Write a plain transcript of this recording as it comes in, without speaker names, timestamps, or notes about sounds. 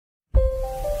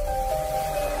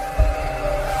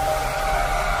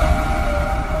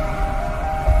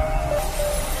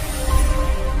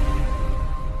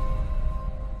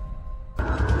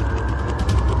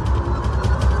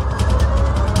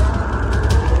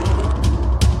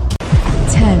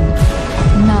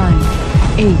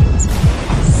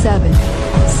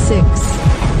6,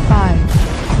 5,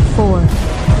 4,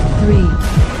 3, 2,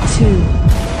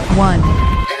 1.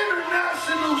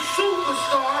 International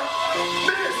superstar,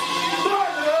 Miss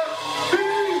Butter B.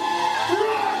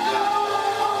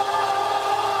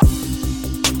 Rocker!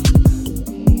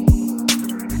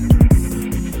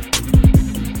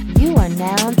 You are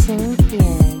now tuned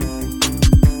in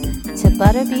to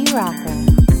Butter B. Rocker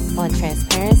on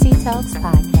Transparency Talks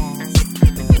Podcast.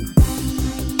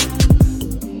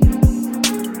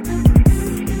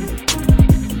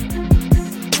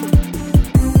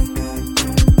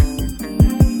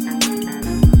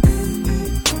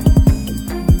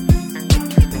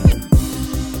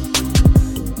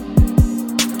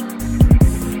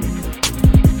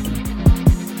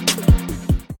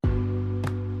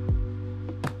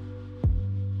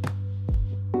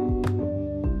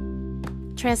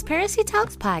 Transparency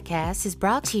Talks Podcast is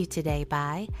brought to you today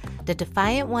by the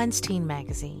Defiant Ones Teen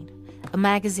Magazine, a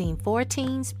magazine for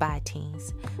teens by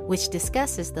teens, which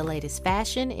discusses the latest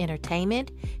fashion,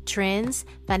 entertainment, trends,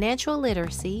 financial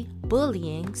literacy,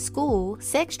 bullying, school,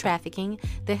 sex trafficking,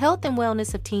 the health and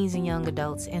wellness of teens and young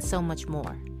adults, and so much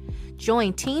more.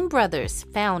 Join Teen Brothers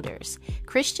founders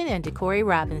Christian and DeCorey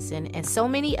Robinson and so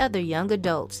many other young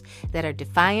adults that are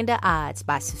defying the odds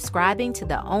by subscribing to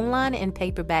the online and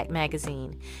paperback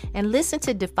magazine. And listen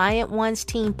to Defiant Ones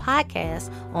Teen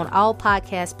Podcast on all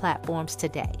podcast platforms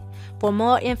today. For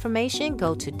more information,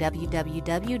 go to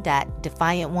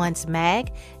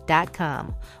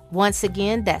www.defiantonesmag.com. Once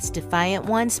again, that's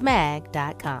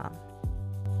defiantonesmag.com.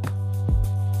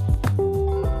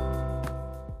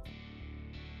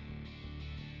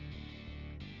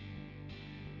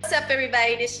 What's up,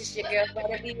 everybody? This is your girl,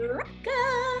 Butter B.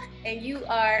 Rocker, and you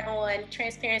are on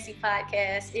Transparency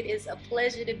Podcast. It is a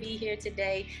pleasure to be here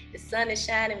today. The sun is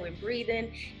shining, we're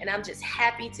breathing, and I'm just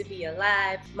happy to be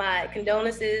alive. My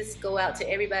condolences go out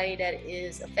to everybody that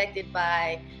is affected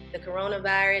by the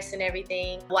coronavirus and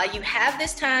everything. While you have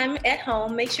this time at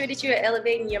home, make sure that you're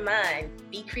elevating your mind.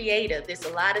 Be creative. There's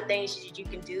a lot of things that you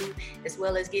can do, as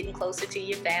well as getting closer to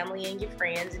your family and your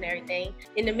friends and everything.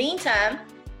 In the meantime,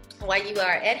 while you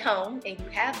are at home and you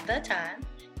have the time,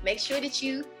 make sure that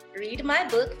you read my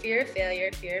book, Fear of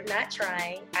Failure, Fear of Not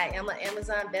Trying. I am an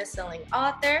Amazon best-selling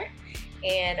author,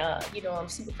 and I'm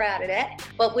super proud of that.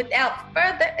 But without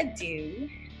further ado,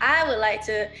 I would like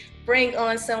to bring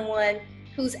on someone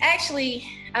who's actually,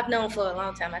 I've known for a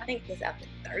long time. I think he was after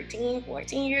 13,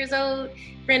 14 years old,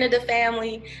 friend of the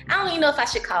family. I don't even know if I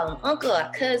should call him uncle or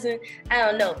cousin. I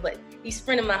don't know, but he's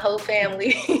friend of my whole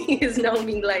family. He has known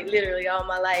me like literally all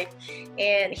my life.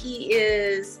 And he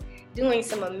is doing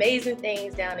some amazing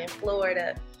things down in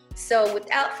Florida. So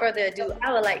without further ado,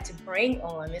 I would like to bring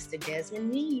on Mr.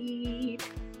 Desmond Meade.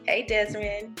 Hey,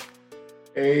 Desmond.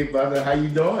 Hey, brother, how you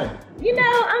doing? You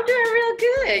know, I'm doing real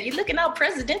good. You're looking all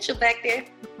presidential back there.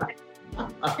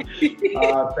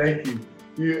 Thank you.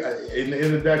 You in the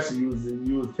introduction,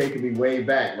 you was taking me way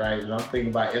back, right? And I'm thinking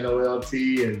about NOLT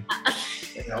and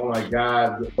oh my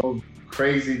God, those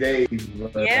crazy days.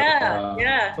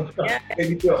 Yeah.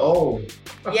 Made me feel old.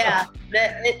 Yeah,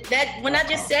 that when I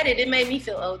just said it, it made me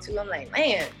feel old too. I'm like,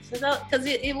 man, because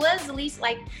it was at least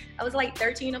like I was like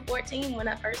 13 or 14 when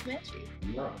I first met you,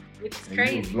 which is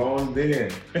crazy. You were blown then.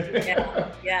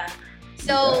 Yeah.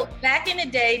 So back in the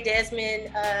day,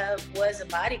 Desmond was a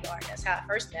bodyguard. That's how I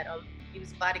first met him. He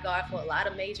was a bodyguard for a lot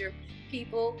of major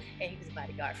people, and he was a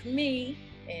bodyguard for me.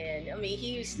 And I mean,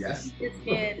 he's been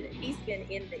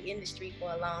in the industry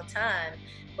for a long time.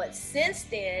 But since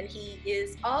then, he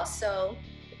is also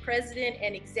the president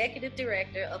and executive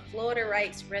director of Florida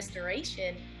Rights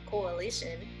Restoration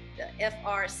Coalition, the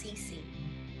FRCC.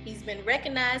 He's been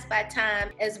recognized by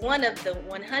Time as one of the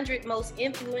 100 most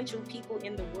influential people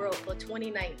in the world for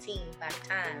 2019 by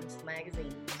Times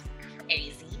Magazine.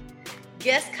 Crazy.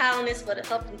 Guest columnist for the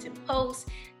Huffington Post.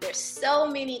 There's so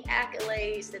many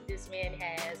accolades that this man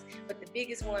has, but the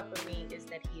biggest one for me is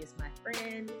that he is my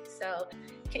friend. So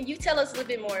can you tell us a little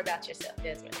bit more about yourself,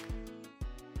 Desmond?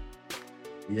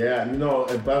 Yeah,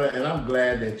 brother, and I'm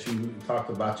glad that you talked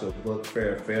about your book,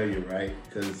 Fear of Failure, right?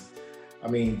 Because, I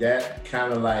mean, that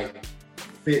kind of like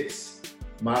fits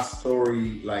my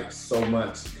story like so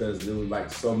much, because there was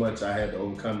like so much I had to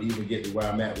overcome to even get to where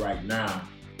I'm at right now.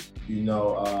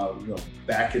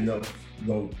 Back in the,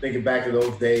 thinking back to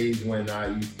those days when I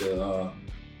used to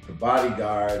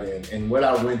bodyguard and what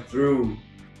I went through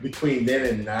between then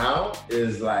and now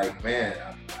is like, man,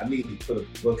 I need to put a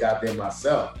book out there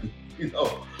myself,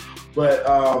 But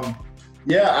while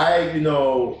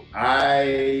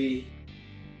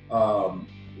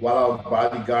I was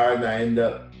bodyguarding, I ended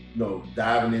up,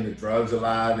 diving into drugs a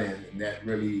lot, and that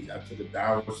really, I took a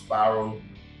downward spiral.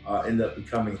 ended up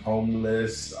becoming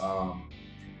homeless,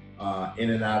 in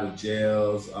and out of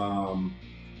jails,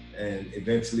 and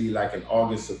eventually, like in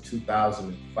August of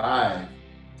 2005,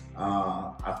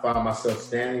 I found myself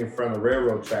standing in front of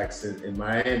railroad tracks in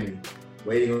Miami,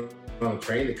 waiting on a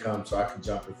train to come so I could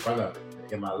jump in front of it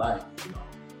in my life. You know,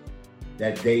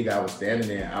 that day that I was standing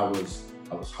there, I was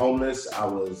homeless. I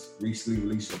was recently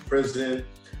released from prison.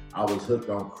 I was hooked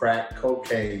on crack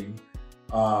cocaine.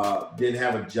 Didn't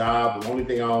have a job. The only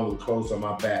thing I owned was clothes on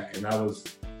my back, and I was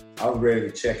ready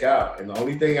to check out. And the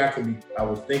only thing I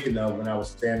was thinking of when I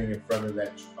was standing in front of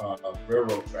that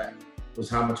railroad track was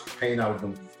how much pain I was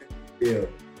going to feel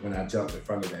when I jumped in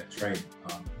front of that train.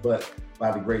 But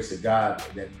by the grace of God,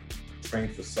 that train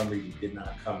for some reason did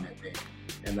not come that day.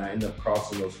 And I ended up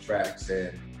crossing those tracks,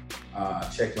 and I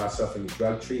checked myself into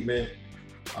drug treatment.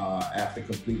 After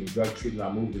completing drug treatment,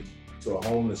 I moved to a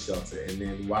homeless shelter. And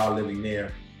then while living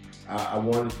there, I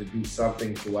wanted to do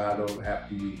something so I don't have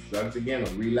to use drugs again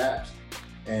or relapse.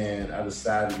 And I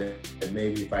decided that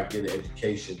maybe if I get an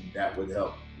education, that would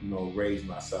help, raise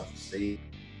my self-esteem,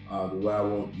 the way I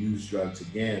won't use drugs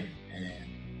again.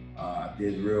 And I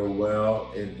did real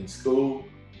well in school.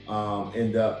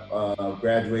 Ended up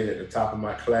graduated at the top of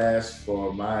my class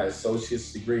for my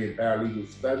associate's degree in paralegal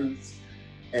studies.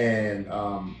 And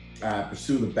I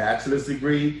pursued a bachelor's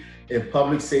degree in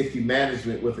public safety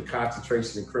management with a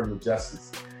concentration in criminal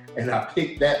justice. And I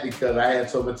picked that because I had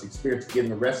so much experience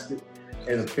getting arrested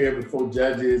and appearing before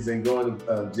judges and going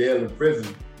to jail and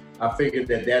prison. I figured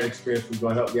that experience was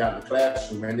going to help me out in the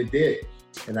classroom, and it did.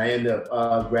 And I ended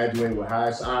up graduating with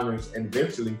highest honors, and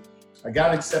eventually I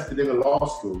got accepted into law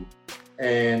school.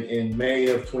 And in May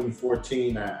of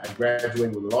 2014, I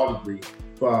graduated with a law degree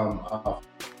from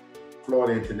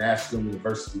Florida International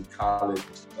University College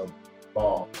of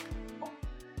Law.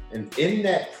 And in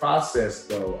that process,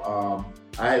 though,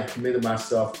 I had committed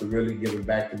myself to really giving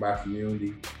back to my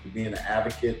community, to being an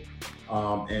advocate.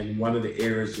 And one of the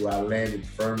areas where I landed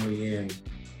firmly in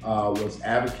was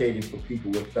advocating for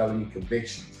people with felony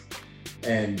convictions.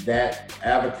 And that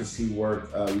advocacy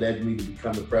work led me to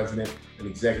become the president and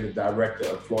executive director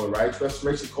of Florida Rights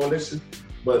Restoration Coalition.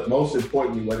 But most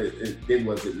importantly, what it did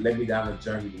was it led me down a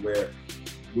journey where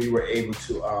we were able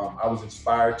to, I was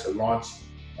inspired to launch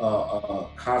a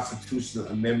constitutional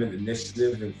amendment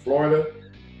initiative in Florida.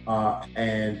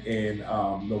 And in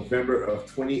November of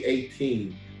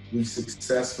 2018, we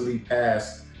successfully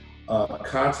passed a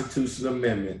constitutional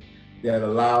amendment that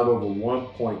allowed over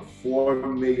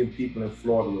 1.4 million people in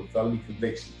Florida with felony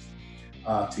convictions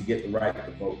to get the right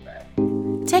to vote back.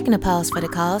 Taking a pause for the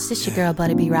cause, this your girl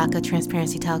Butta B. Rocka,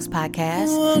 Transparency Talks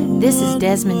podcast. This is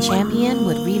Desmond Champion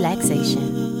with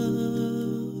Relaxation.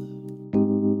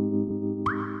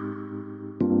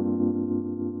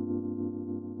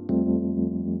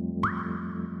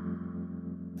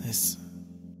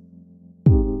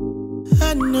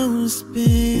 I know it's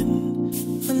been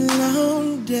a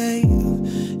long day.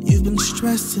 You've been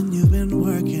stressed and you've been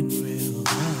working real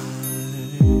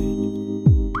hard.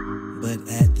 But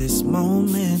at this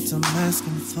moment, I'm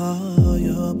asking for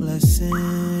your blessings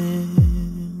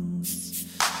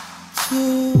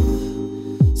to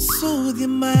soothe your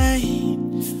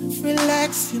mind,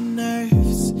 relax your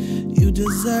nerves. You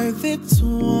deserve it to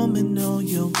warm and know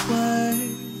your worth.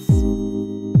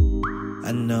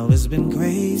 I know it's been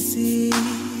crazy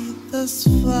thus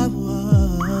far,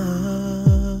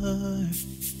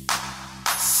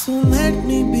 so let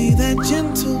me be that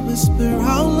gentle whisper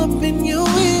all up in your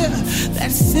ear,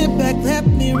 that sit back, let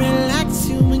me relax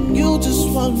you when you just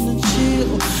wanna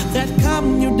chill, that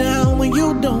calm you down when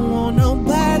you don't want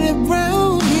nobody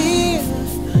around here.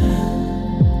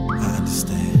 I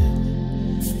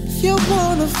understand you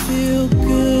wanna feel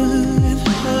good,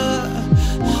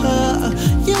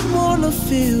 you wanna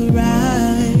feel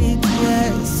right,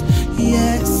 yes,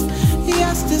 yes,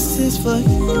 yes, this is for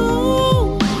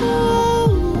you,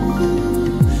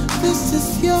 this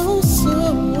is your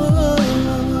soul,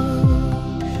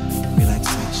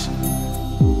 relaxation,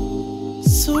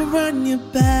 so run your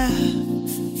back,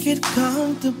 get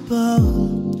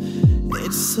comfortable,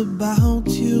 it's about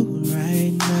you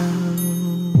right now,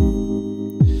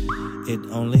 it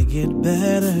only get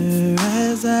better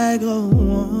as I go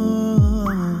on.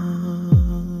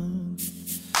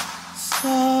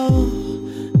 So,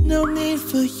 no need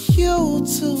for you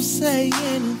to say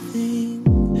anything.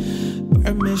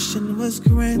 Permission was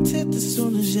granted as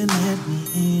soon as you let me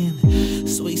in.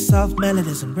 Sweet, soft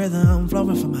melodies and rhythm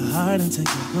flowing from my heart into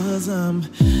your bosom.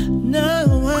 No,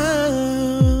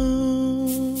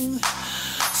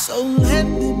 so let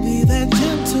me be that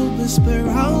gentle whisper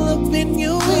all up in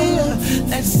your ear.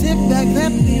 That sit back,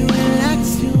 let me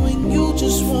relax you, and you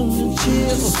just want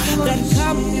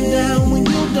calm you down when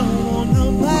you don't want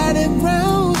nobody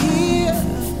around here.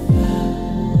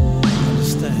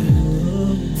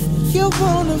 Understand? You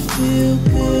wanna feel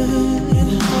good.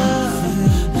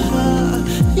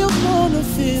 You wanna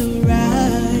feel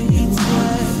right.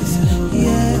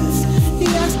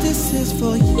 Yes, this is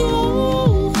for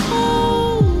you.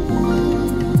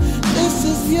 This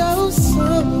is your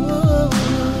soul.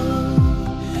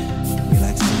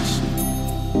 Relaxation.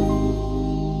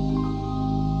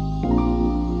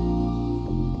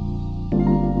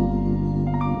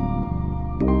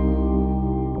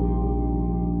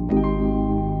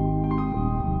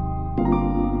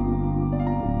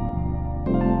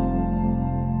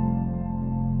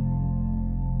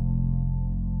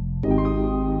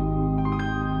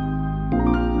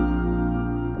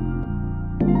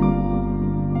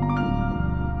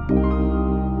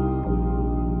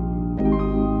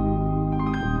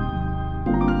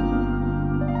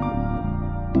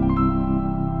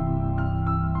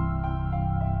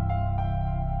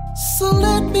 So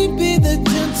let me be the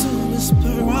gentle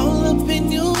whisper all up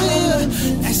in your ear.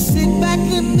 I sit back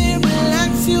and then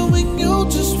relax you when you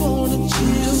just wanna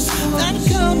chill. Not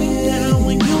coming down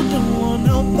when you don't want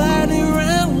nobody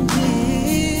around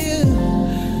here.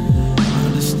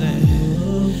 Understand?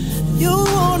 You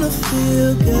wanna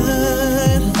feel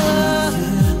good.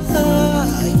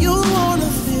 You wanna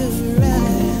feel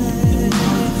right.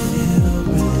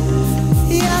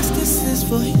 Yes, this is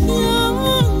for you.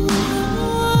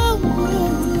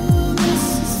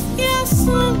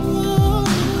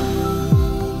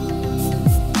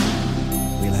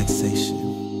 Relaxation.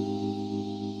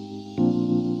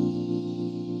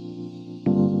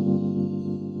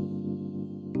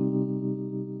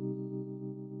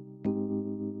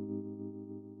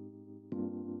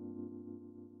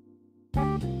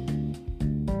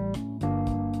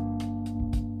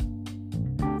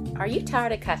 Are you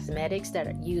tired of cosmetics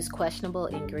that use questionable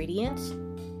ingredients?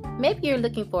 Maybe you're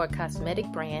looking for a cosmetic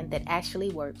brand that actually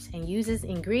works and uses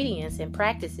ingredients and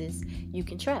practices you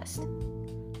can trust.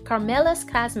 Carmella's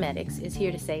Cosmetics is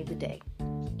here to save the day.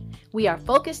 We are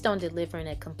focused on delivering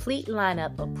a complete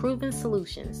lineup of proven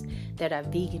solutions that are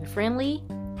vegan-friendly,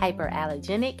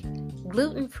 hyperallergenic,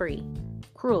 gluten-free,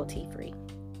 cruelty-free,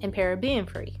 and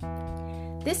paraben-free.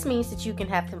 This means that you can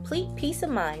have complete peace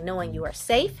of mind knowing you are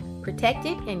safe,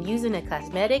 protected, and using a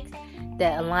cosmetic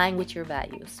that align with your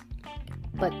values.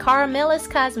 But Carmella's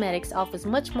Cosmetics offers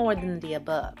much more than the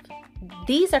above.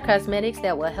 These are cosmetics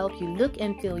that will help you look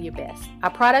and feel your best. Our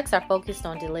products are focused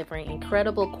on delivering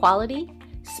incredible quality,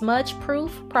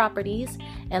 smudge-proof properties,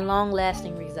 and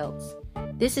long-lasting results.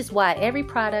 This is why every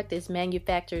product is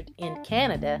manufactured in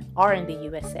Canada or in the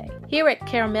USA. Here at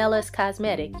Carmella's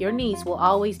Cosmetics, your needs will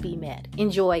always be met.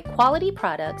 Enjoy quality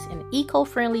products and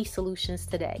eco-friendly solutions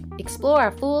today. Explore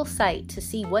our full site to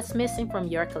see what's missing from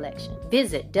your collection.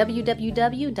 Visit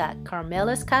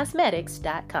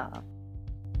www.carmellascosmetics.com.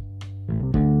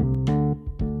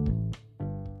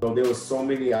 So there were so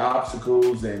many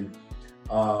obstacles and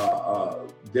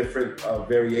different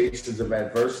variations of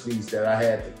adversities that I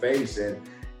had to face,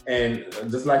 and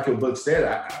just like your book said,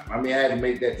 I had to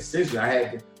make that decision. I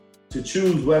had to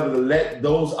choose whether to let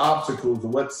those obstacles, or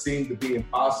what seemed to be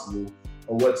impossible,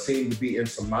 or what seemed to be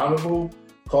insurmountable,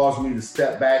 cause me to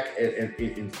step back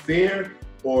in fear,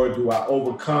 or do I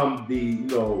overcome the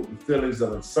feelings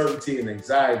of uncertainty and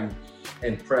anxiety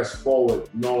and press forward,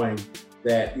 knowing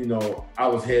that I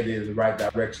was headed in the right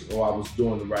direction, or I was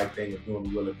doing the right thing, or doing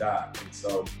the will of God. And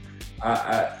so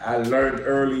I learned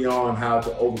early on how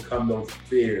to overcome those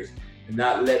fears and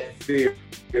not let fear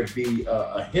be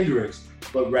a hindrance,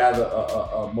 but rather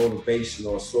a motivation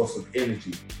or a source of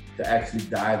energy to actually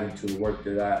dive into the work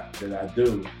that I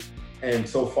do. And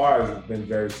so far, it's been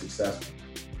very successful.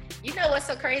 You know what's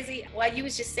so crazy? While you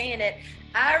was just saying it,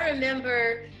 I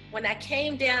remember when I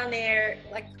came down there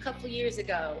like a couple of years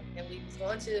ago, and we was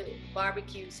going to a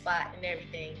barbecue spot and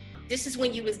everything. This is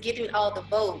when you was getting all the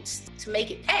votes to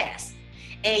make it pass.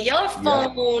 And your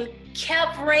phone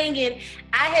kept ringing.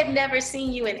 I had never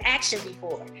seen you in action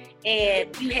before.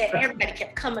 And you had everybody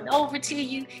kept coming over to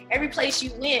you. Every place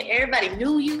you went, everybody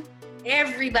knew you.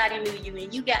 Everybody knew you,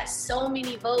 and you got so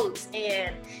many votes,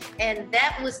 and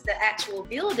that was the actual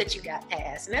bill that you got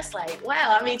passed. And that's like,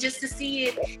 wow. I mean, just to see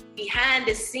it behind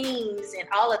the scenes and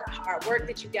all of the hard work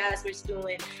that you guys were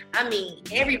doing. I mean,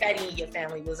 everybody in your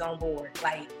family was on board.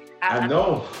 Like, I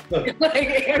know.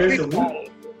 Like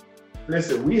everybody.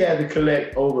 Listen, we had to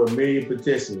collect over 1 million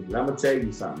petitions. And I'm gonna tell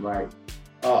you something, right?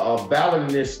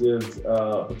 Ballot initiatives,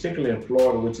 particularly in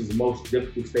Florida, which is the most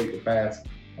difficult state to pass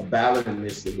a ballot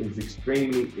initiative, is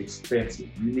extremely expensive.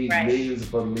 You need millions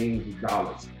upon millions of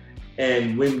dollars.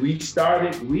 And when we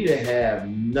started, we didn't have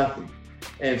nothing.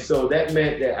 And so that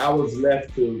meant that I was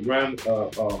left to run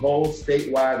a whole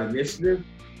statewide initiative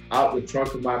out the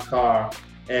trunk of my car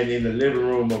and in the living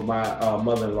room of my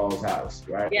mother-in-law's house,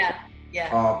 right? Yeah.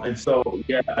 And so,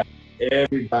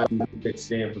 everybody could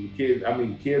stand for the kids. I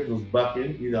mean, the kids was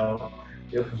bucking, you know.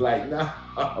 It was like,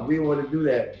 nah, we don't want to do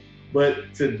that.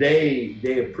 But today,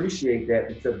 they appreciate that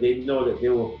because they know that they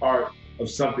were part of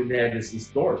something that is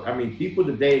historic. I mean, people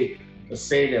today are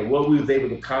saying that what we was able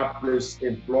to accomplish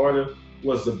in Florida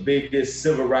was the biggest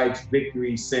civil rights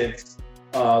victory since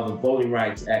the Voting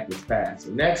Rights Act was passed.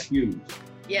 And that's huge.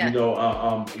 Yeah. You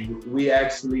know, we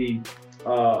actually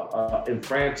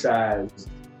enfranchised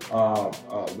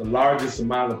the largest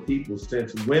amount of people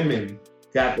since women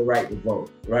got the right to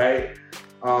vote, right?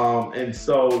 And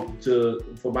so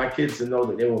for my kids to know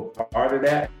that they were part of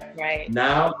that, right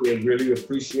now they really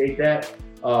appreciate that.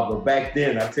 But back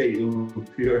then, I tell you, it was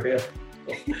pure hell.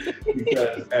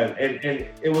 Because and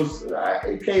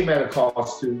it came at a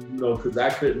cost too, you know, because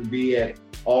I couldn't be at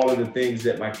all of the things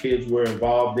that my kids were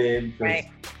involved in. Because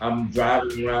I'm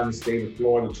driving around the state of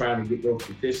Florida trying to get those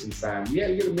petitions signed. We had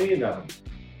to get 1 million of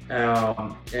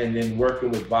them, and then working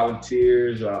with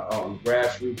volunteers on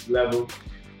grassroots level.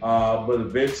 But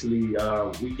eventually,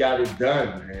 we got it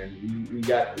done, and we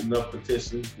got enough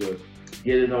petitions to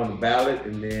get it on the ballot,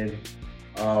 and then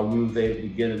we was able to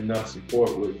get enough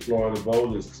support with Florida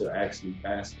voters to actually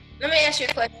pass it. Let me ask you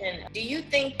a question. Do you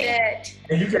think that...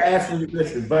 And you can ask me,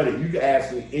 listen, buddy, you can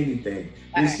ask me anything.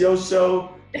 It's your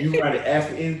show. You got to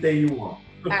ask me anything you want.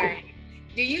 All right.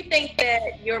 Do you think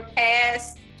that your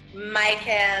past might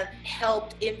have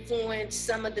helped influence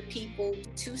some of the people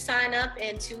to sign up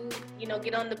and to, you know,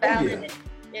 get on the ballot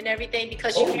and everything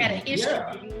because you had an issue,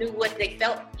 you knew what they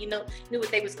felt, you know, knew what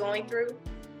they was going through?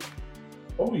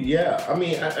 Oh yeah, I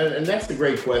mean, and that's a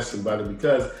great question, buddy,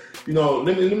 because, you know,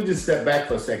 let me just step back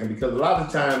for a second, because a lot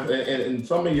of times, and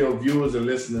some of your viewers and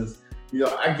listeners, you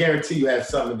know, I guarantee you have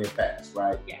something in their past,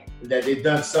 right? Yeah. That they've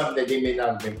done something that they may not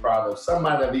have been proud of. Some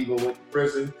might have even went to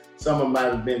prison. Some of them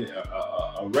might have been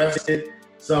arrested.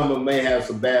 Some of them may have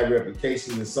some bad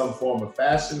reputations in some form or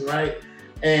fashion, right?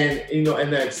 And, you know,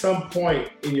 and at some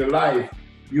point in your life,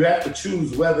 you have to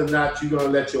choose whether or not you're going to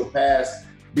let your past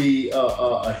be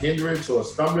a hindrance or a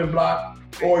stumbling block,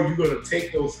 or you're going to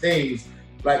take those things,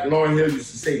 like Lauryn Hill used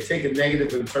to say, take a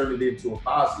negative and turn it into a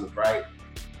positive, right?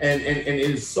 And it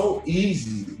is so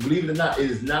easy, believe it or not, it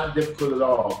is not difficult at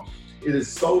all. It is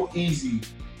so easy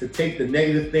to take the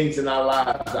negative things in our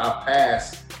lives, our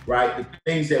past, right? The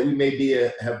things that we maybe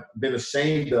have been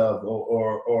ashamed of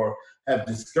or have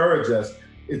discouraged us.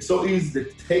 It's so easy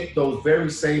to take those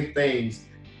very same things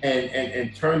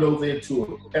and turn those into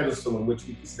a pedestal in which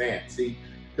we can stand. See,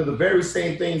 because the very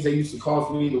same things that used to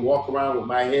cause me to walk around with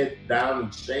my head down in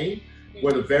shame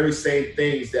were the very same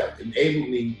things that enabled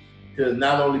me to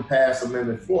not only pass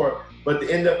Amendment 4, but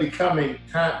to end up becoming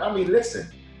Time. I mean, listen,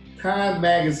 Time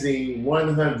Magazine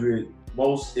 100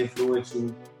 most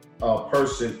influential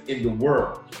person in the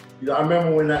world. You know, I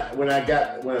remember when I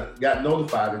got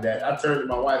notified of that, I turned to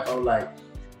my wife. I was like,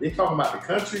 "They talking about the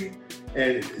country?"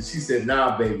 And she said,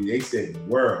 "Nah, baby, they said the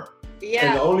world." Yeah.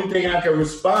 And the only thing I could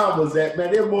respond was that,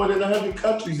 man, there are more than 100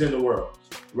 countries in the world,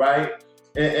 right?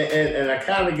 And I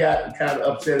kind of got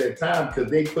upset at the time because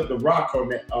they put The Rock on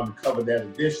the cover of that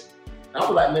edition. And I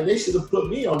was like, man, they should have put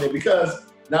me on there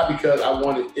not because I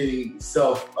wanted any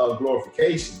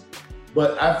self-glorification,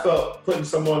 but I felt putting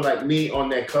someone like me on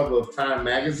that cover of Time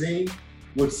Magazine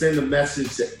would send a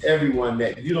message to everyone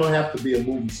that you don't have to be a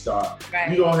movie star.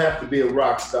 Right. You don't have to be a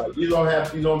rock star. You don't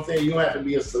have, you know what I'm saying? You don't have to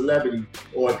be a celebrity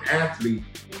or an athlete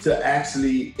to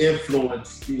actually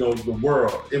influence, you know, the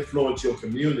world, influence your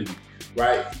community,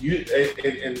 right? You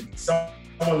and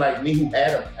someone like me who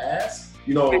had a past,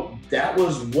 you know, that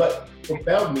was what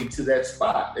propelled me to that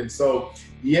spot. And so,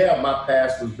 yeah, my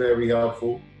past was very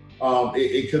helpful.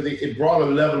 It brought a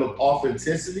level of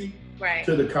authenticity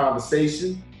to the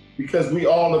conversation, because we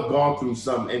all have gone through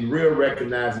something, and real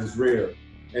recognizes real.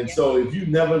 And so if you've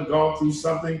never gone through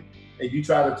something and you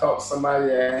try to talk to somebody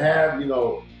that have, you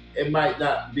know, it might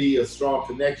not be a strong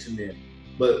connection there.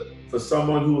 But for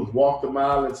someone who has walked a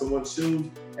mile in someone's shoes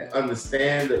and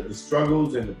understand the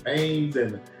struggles and the pains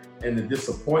and the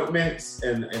disappointments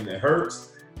and the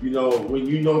hurts, you know, when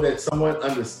you know that someone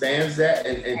understands that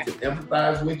and can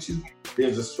empathize with you,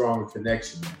 there's a stronger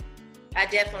connection. I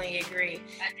definitely agree.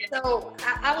 So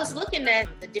I was looking at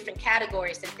the different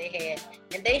categories that they had,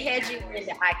 and they had you in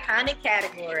the iconic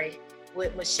category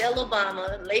with Michelle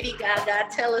Obama, Lady Gaga,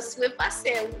 Taylor Swift. I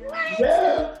said, what?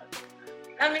 Yeah.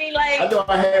 I mean, like, I know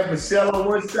I had Michelle on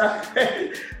one side,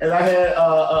 and I had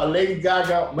Lady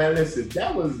Gaga. Man, listen,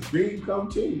 that was dream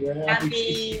come true, man. I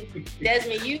mean,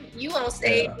 Desmond, you on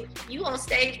stage, you on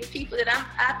stage with people that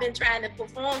I've been trying to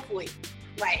perform for.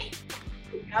 Like,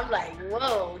 I'm like,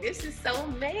 whoa, this is so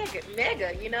mega,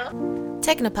 you know?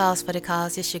 Taking a pause for the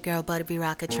cause, it's your girl, Butta B.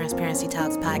 Rocka, Transparency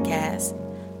Talks podcast.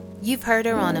 You've heard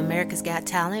her on America's Got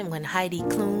Talent when Heidi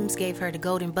Klum gave her the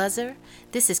golden buzzer.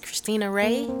 This is Christina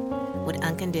Ray with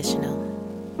Unconditional.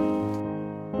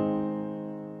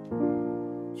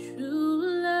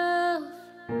 True love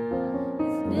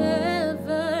is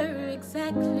never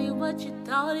exactly what you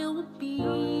thought it would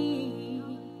be.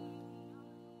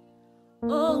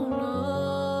 Oh no,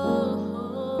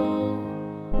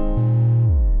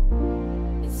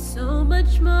 it's so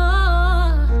much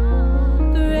more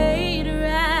greater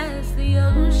as the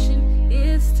ocean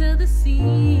is to the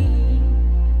sea.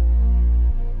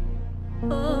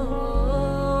 Oh,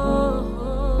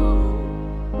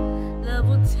 love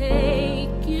will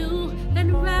take you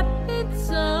and wrap its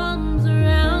arms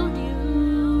around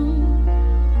you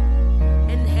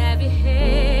and have your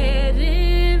head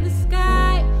in the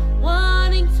sky,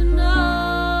 wanting to know,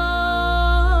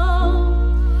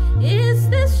 is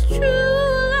this true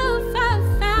love I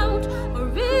found, or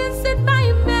is it my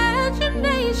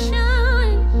imagination?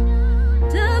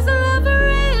 Does love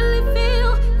really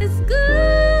feel as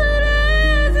good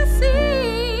as it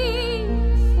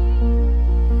seems?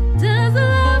 Does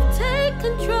love take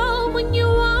control when you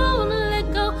wanna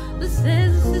let go, but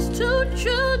says this is too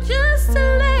true just to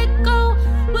let go?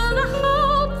 Well, I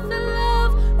hope the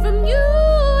love from you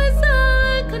is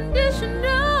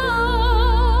unconditional,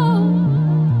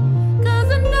 'cause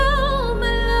I know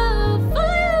my love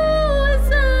for you is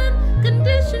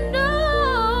unconditional.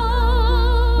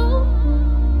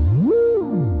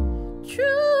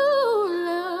 True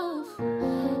love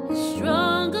is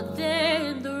stronger than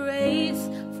the rays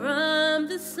from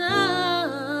the sun.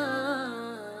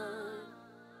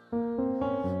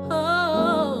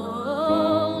 Oh,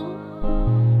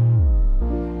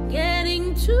 getting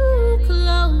too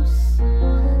close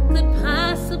could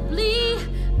possibly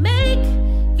make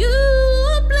you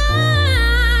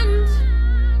blind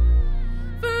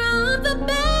from the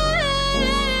bed.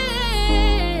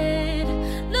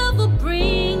 Love will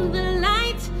bring the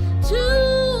light to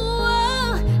a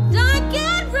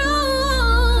darkened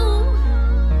room.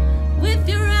 With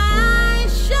your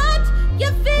eyes shut, you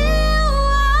feel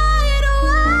wide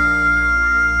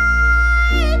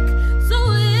awake. So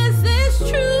is this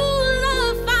true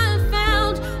love I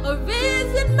found, or is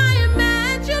it my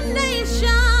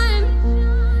imagination?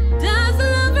 Does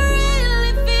love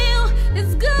really feel as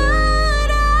good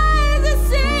as it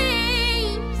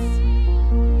seems?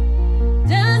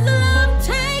 Does love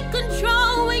take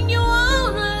control when you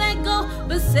wanna let go,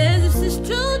 but says this is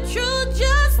too true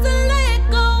just to let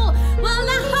go? Well,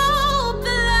 I hope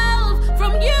the love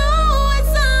from you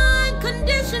is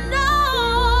unconditional,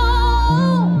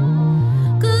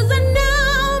 'cause I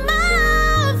know my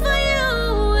love for you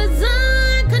is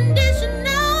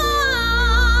unconditional.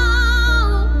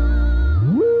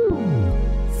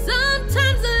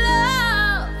 Sometimes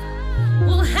love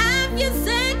will have you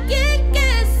second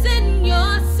guessing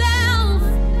yourself,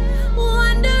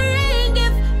 wondering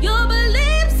if your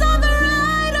beliefs are the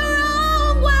right or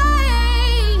wrong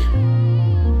way.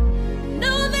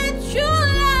 Know that true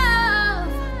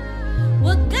love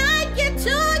will guide you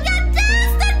to your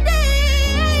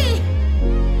destiny,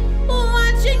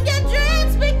 watching your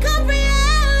dreams become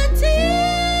reality.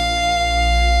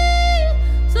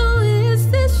 So is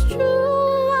this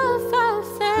true love I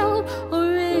found, or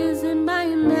is it my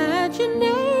imagination?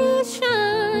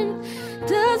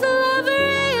 Does love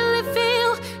really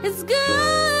feel as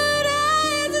good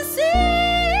as it seems?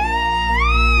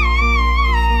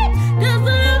 Does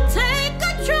love take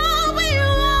control when you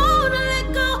wanna let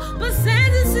go, but says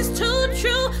this is too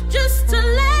true just to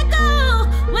let go?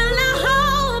 Well, I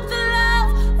hope the love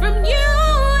from you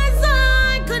is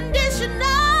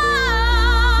unconditional,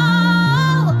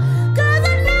 'cause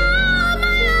I know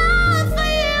my love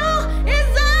for you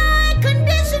is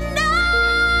unconditional.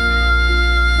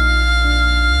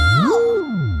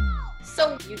 So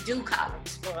you do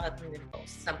columns for Huffington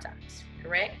Post sometimes,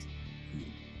 correct?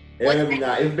 Every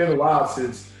night. It's been a while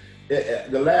since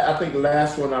I think the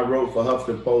last one I wrote for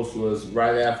Huffington Post was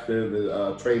right after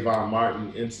the Trayvon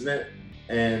Martin incident,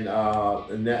 and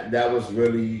that was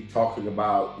really talking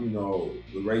about, you know,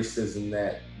 the racism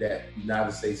that the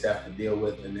United States have to deal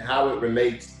with and how it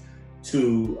relates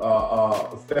to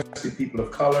especially people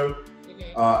of color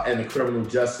and the criminal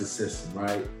justice system,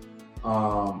 right?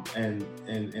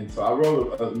 And so I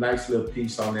wrote a nice little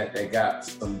piece on that got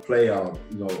some play on,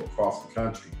 across the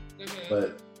country. Mm-hmm.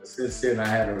 But since then, I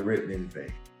haven't written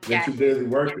anything. Been too busy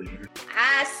working.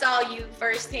 I saw you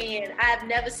firsthand. I've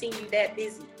never seen you that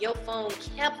busy. Your phone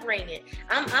kept ringing.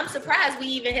 I'm surprised we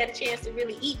even had a chance to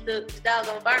really eat the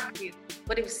doggone barbecue,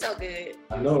 but it was so good.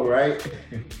 I know, right?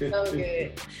 So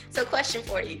good. So question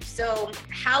for you. So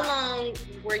how long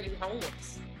were you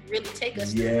homeless? Really take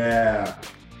us through. Yeah.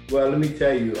 Well, let me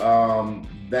tell you,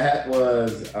 that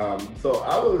was, so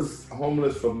I was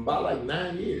homeless for about like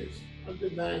 9 years. A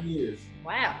good 9 years.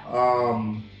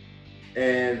 Wow.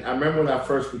 And I remember when I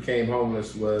first became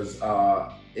homeless was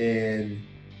in,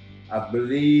 I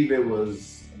believe it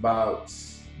was about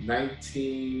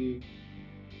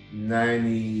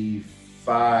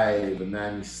 1995 or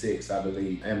 96, I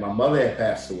believe. And my mother had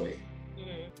passed away.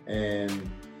 Mm-hmm. And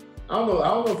I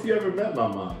don't know if you ever met my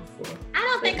mom before. I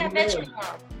don't think I met your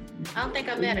mom. I don't think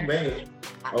I met her.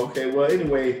 Okay, well,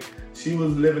 anyway, she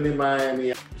was living in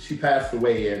Miami. She passed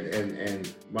away,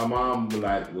 and my mom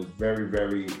was very,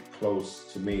 very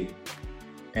close to me,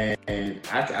 and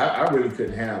I really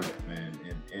couldn't handle it, man.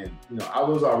 And I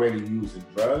was already using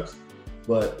drugs,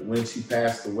 but when she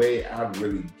passed away, I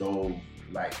really dove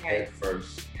head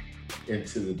first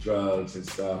into the drugs and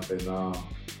stuff. And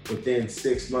within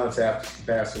 6 months after she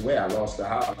passed away, I lost the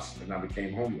house and I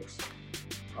became homeless.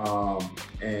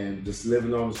 And just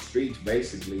living on the streets,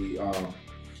 basically,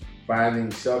 finding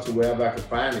shelter wherever I could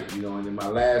find it, and in my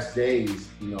last days,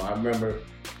 I remember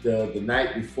the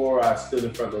night before I stood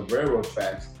in front of the railroad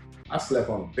tracks, I slept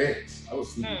on a bench. I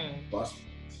was sleeping on a bus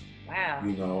bench.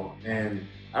 Wow. And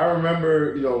I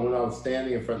remember, when I was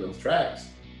standing in front of those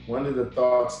tracks, one of the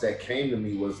thoughts that came to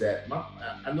me was that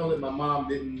I know that my mom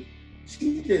didn't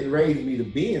raise me to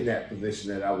be in that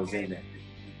position that I was in.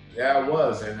 There I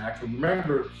was, and I can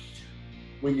remember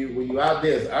when you out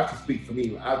there, I can speak for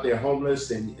me, out there homeless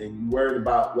and you worried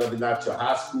about whether or not your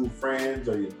high school friends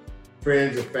or your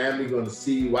friends or family going to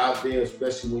see you out there,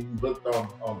 especially when you hooked on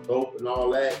dope and all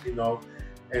that,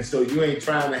 and so you ain't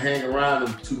trying to hang around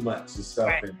them too much and stuff.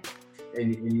 Right.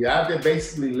 And you're out there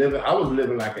basically living, I was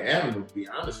living like an animal, to be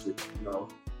honest with you,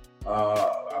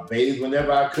 I bathed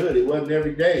whenever I could. It wasn't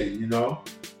every day, and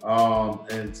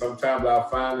sometimes I'll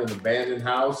find an abandoned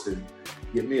house and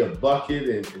get me a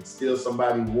bucket and steal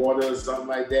somebody's water or something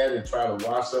like that and try to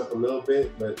wash up a little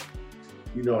bit. But,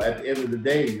 at the end of the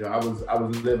day, I was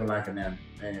living like an animal,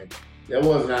 and that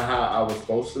wasn't how I was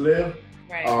supposed to live.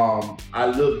 Right. I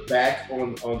look back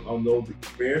on those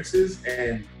experiences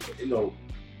and,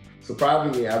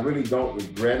 surprisingly, I really don't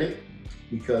regret it.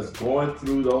 Because going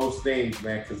through those things,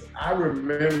 man, because I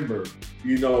remember,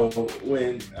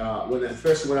 when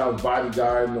especially when I was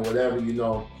bodyguarding or whatever, when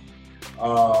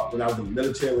I was in the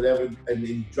military or whatever, and then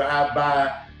you drive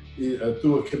by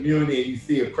through a community and you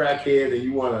see a crackhead and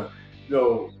you want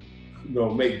to,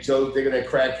 make jokes, think of that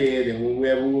crackhead, and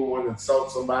whenever we want to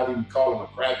insult somebody, we call them a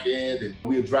crackhead, and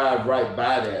we'll drive right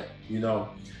by that,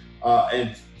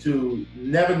 and to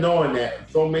never knowing that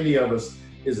so many of us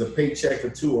is a paycheck or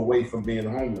two away from being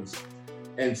homeless.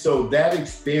 And so that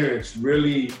experience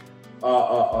really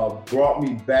brought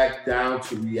me back down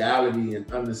to reality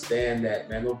and understand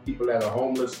that, man, those people that are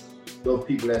homeless, those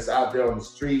people that's out there on the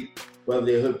street, whether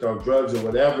they're hooked on drugs or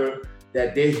whatever,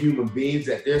 that they're human beings,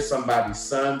 that they're somebody's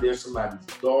son, they're somebody's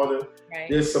daughter, right.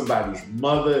 There's somebody's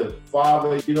mother and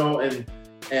father,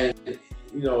 and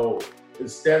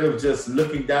instead of just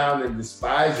looking down and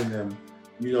despising them,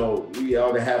 we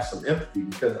ought to have some empathy,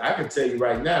 because I can tell you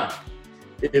right now,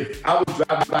 if I was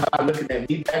driving by looking at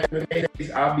me back in the days,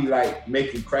 I'll be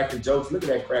making cracking jokes. Look at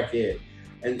that crackhead.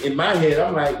 And in my head,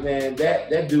 I'm like, man,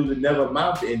 that dude would never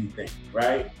amount to anything,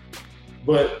 right?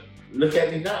 But look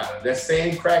at me now. That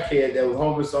same crackhead that was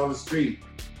homeless on the street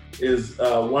is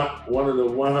one of the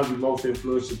 100 most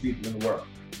influential people in the world,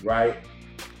 right?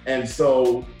 And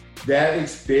so that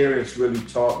experience really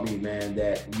taught me, man,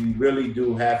 that we really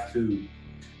do have to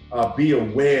be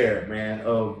aware, man,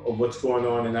 of what's going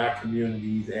on in our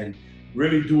communities and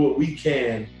really do what we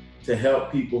can to help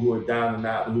people who are down and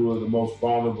out, who are the most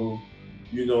vulnerable,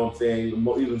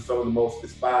 even some of the most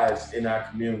despised in our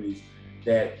communities,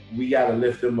 that we got to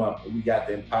lift them up and we got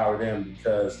to empower them,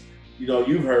 because,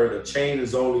 you've heard a chain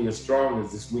is only as strong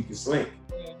as its weakest link,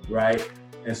 right?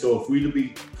 And so if we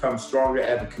become stronger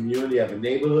as a community, as a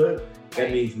neighborhood,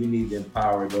 that means we need to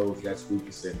empower those that's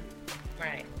weakest in it.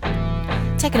 Right.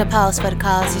 Taking a pause for the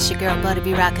cause. It's your girl, Butta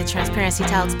B. Rocka, Transparency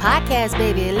Talks podcast,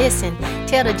 baby. Listen,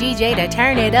 tell the DJ to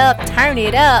turn it up, turn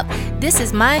it up. This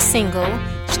is my single,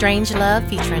 Strange Love,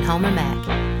 featuring Homer Mack.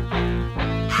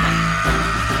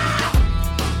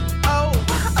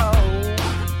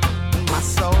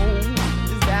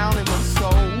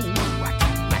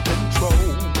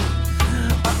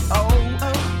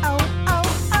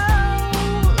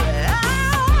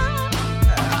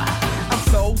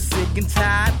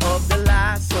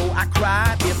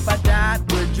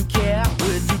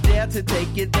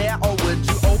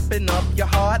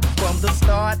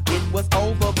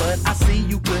 over, but I see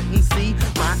you couldn't see.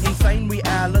 My insane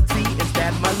reality is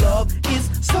that my love is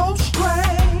so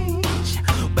strange.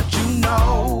 But you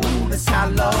know that's how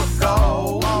love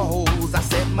goes. I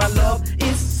said my love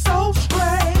is so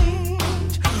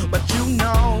strange. But you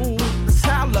know that's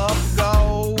how love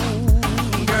goes.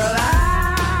 Girl,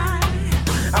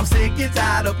 I'm sick and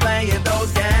tired of playing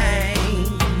those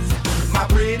games. My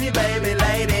pretty baby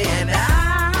lady and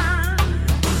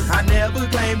I never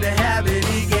claim to have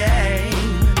any game.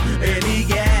 Any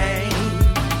game.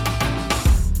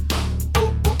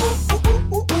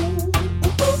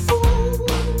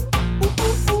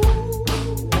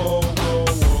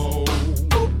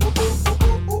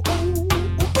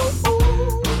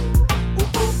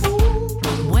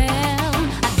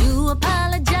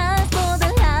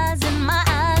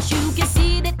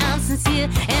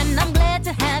 And I'm glad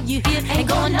to have you here. Ain't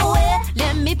going nowhere.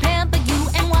 Let me pamper you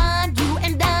and wine you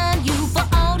and dine you for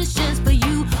all this just for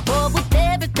you. Or with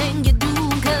everything you do,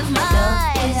 'cause my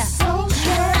love is so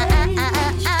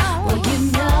strange. Well, you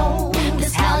know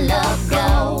that's how love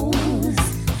goes.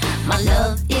 My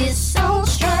love is so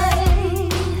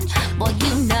strange. Boy,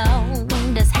 you know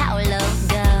that's how love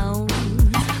goes.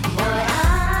 Boy,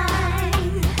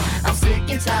 I'm sick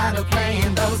and tired of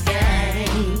playing those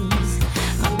games.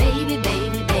 Baby,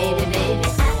 baby, baby, baby,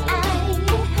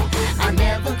 I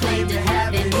never claimed to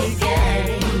have any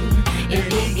game,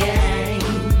 any game.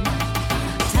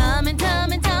 Time and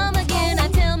time and time again, I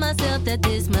tell myself that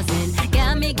this must end.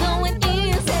 Got me going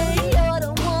insane, you're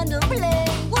the one to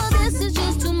blame. Well, this is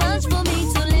just too much for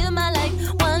me to live my life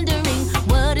wondering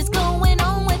what is going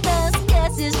on with us.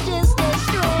 Guess it's just a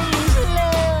strange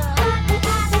love.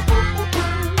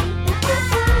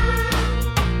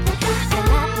 La,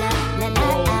 la, la, la, la.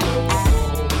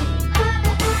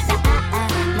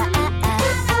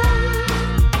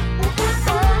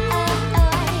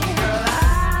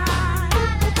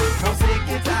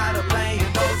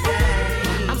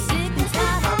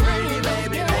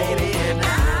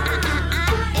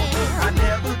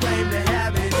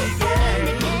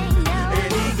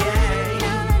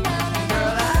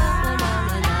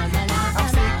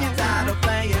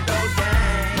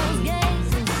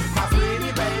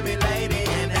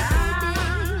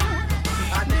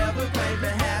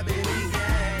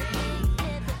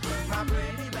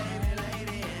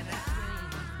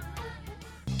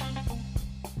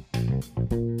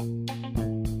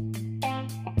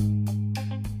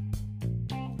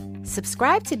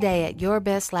 Subscribe today at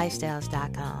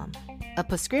yourbestlifestyles.com, a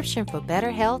prescription for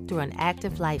better health through an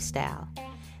active lifestyle.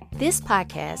 This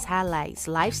podcast highlights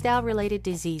lifestyle-related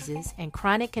diseases and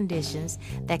chronic conditions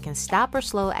that can stop or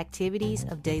slow activities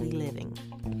of daily living.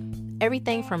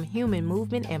 Everything from human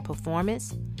movement and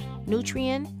performance,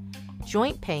 nutrient,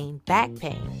 joint pain, back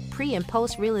pain, pre- and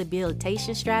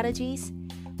post-rehabilitation strategies,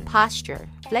 posture,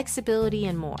 flexibility,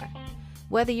 and more.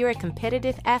 Whether you're a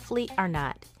competitive athlete or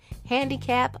not,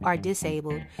 handicapped or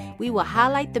disabled, we will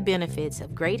highlight the benefits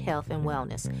of great health and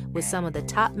wellness with some of the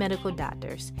top medical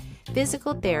doctors,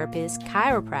 physical therapists,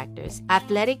 chiropractors,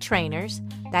 athletic trainers,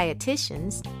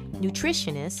 dietitians,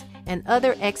 nutritionists, and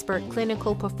other expert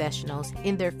clinical professionals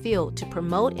in their field to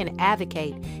promote and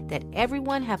advocate that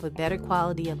everyone have a better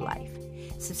quality of life.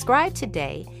 Subscribe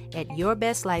today at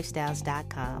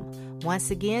yourbestlifestyles.com.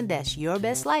 Once again, that's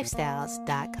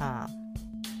yourbestlifestyles.com.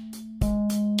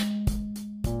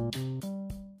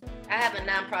 I have a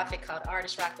nonprofit called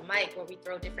Artists Rock the Mic where we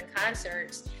throw different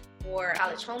concerts for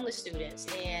college homeless students.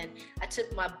 And I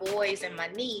took my boys and my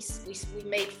niece, we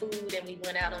made food and we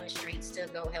went out on the streets to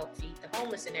go help feed the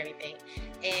homeless and everything.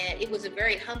 And it was a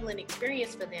very humbling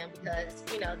experience for them because,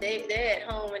 you know, they're at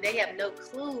home and they have no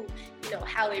clue, you know,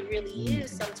 how it really is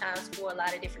sometimes for a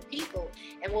lot of different people.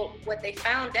 And what they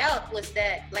found out was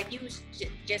that, like you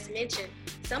just mentioned,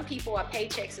 some people are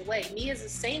paychecks away. Me as a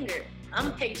singer,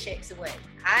 I'm paychecks away.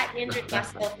 I injured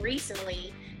myself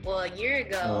recently, a year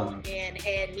ago, and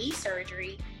had knee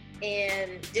surgery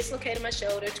and dislocated my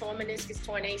shoulder, torn meniscus,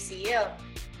 torn ACL.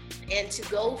 And to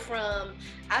go from,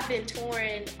 I've been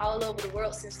touring all over the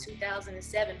world since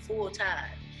 2007 full time,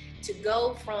 to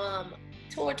go from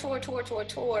tour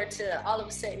to all of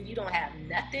a sudden you don't have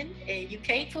nothing and you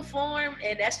can't perform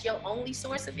and that's your only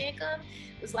source of income.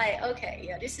 It was like, okay,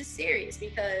 yeah, this is serious,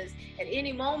 because at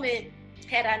any moment,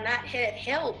 had I not had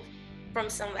help from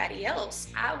somebody else,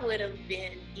 I would have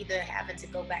been either having to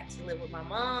go back to live with my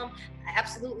mom. I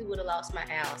absolutely would have lost my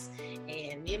house.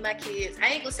 And me and my kids, I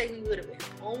ain't gonna say we would have been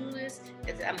homeless,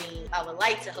 because I mean, I would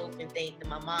like to hope and think that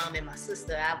my mom and my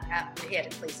sister, I had a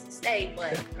place to stay.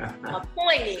 But my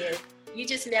point is, you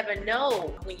just never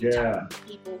know when you talk to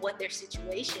people what their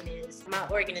situation is. My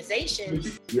organization,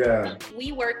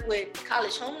 we work with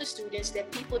college homeless students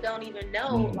that people don't even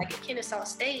know. Like at Kennesaw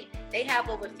State, they have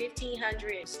over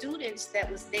 1,500 students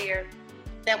that was there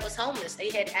that was homeless. They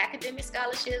had academic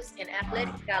scholarships and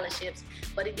athletic scholarships,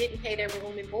 but it didn't pay their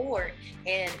room and board.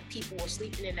 And people were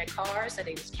sleeping in their cars, so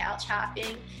they was couch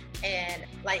hopping. And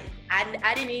like, I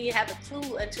didn't even have a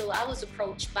clue until I was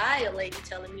approached by a lady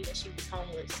telling me that she was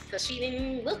homeless, because she didn't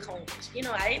even look homeless. You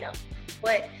know, I didn't know.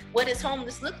 But what does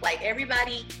homeless look like?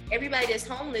 Everybody that's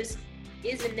homeless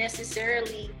isn't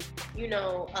necessarily, you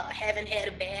know, haven't had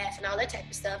a bath and all that type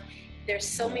of stuff. There's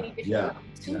so many different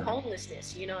levels to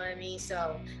homelessness, you know what I mean?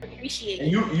 So I appreciate it.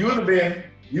 You would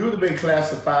have been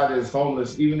classified as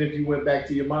homeless even if you went back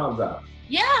to your mom's house.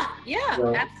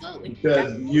 Absolutely.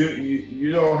 Because you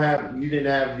didn't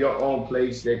have your own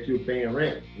place that you're paying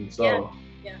rent, and so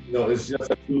you know, it's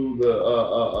just through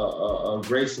the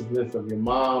graciousness of your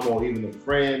mom or even a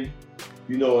friend,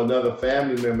 you know, another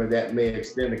family member that may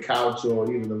extend a couch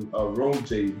or even a room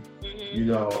to you. You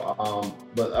know,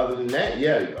 but other than that,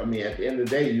 I mean, at the end of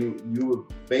the day, you're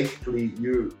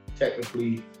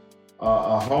technically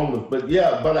homeless.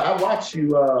 But I watched you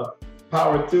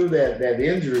power through that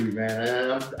injury, man.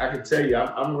 And I can tell you,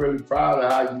 I'm really proud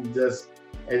of how you just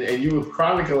and you were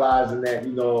chronicalizing that,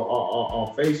 you know,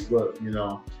 on Facebook, you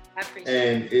know. I appreciate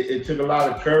and it took a lot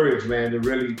of courage, man, to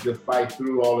really just fight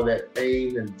through all of that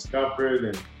pain and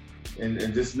discomfort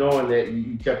and just knowing that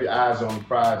you kept your eyes on the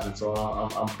prize. And so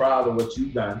I'm proud of what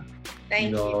you've done.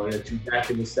 Thank you. Know, that you're back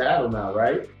in the saddle now,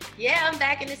 right? Yeah, I'm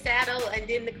back in the saddle, and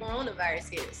then the coronavirus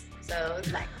hits. So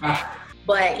it's like,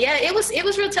 but yeah, it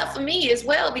was real tough for me as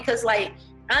well, because like,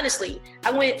 honestly,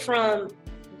 I went from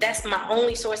that's my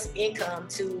only source of income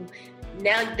to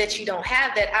now that you don't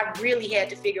have that, I really had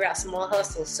to figure out some more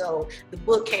hustles. So the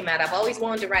book came out. I've always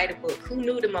wanted to write a book. Who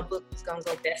knew that my book was going to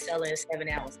go bestseller in 7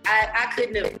 hours? I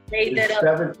couldn't have made that up.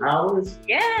 7 hours?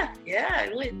 Yeah.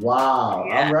 Wow.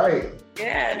 Yeah. All right.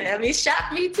 Yeah, I mean, it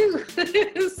shocked me too.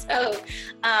 So,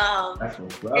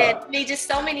 and just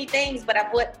so many things. But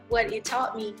what it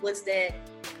taught me was that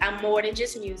I'm more than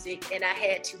just music, and I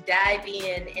had to dive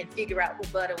in and figure out who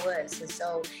Butter was. And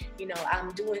so, you know,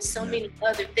 I'm doing so many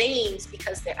other things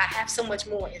because I have so much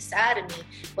more inside of me.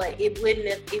 But it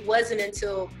wasn't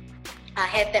until I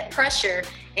had that pressure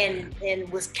and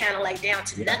was kind of like down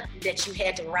to nothing that you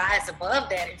had to rise above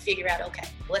that and figure out, okay,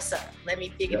 what's up? Let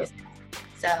me figure this out.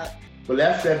 So. But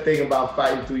that's that thing about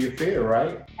fighting through your fear,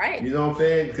 right? Right. You know what I'm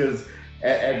saying? Because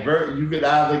you could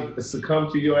either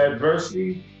succumb to your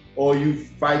adversity or you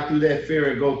fight through that fear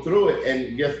and go through it.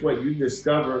 And guess what? You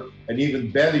discover an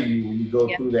even better you when you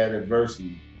go through that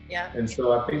adversity. Yeah. And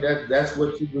so I think that's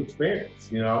what you've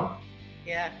experienced, you know?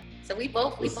 Yeah. So we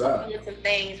both doing some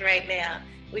things right now,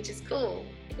 which is cool.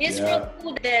 It's really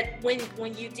cool that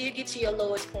when you did get to your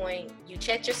lowest point, you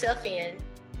checked yourself in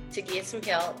to get some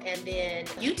help, and then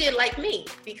you did like me,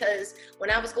 because when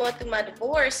I was going through my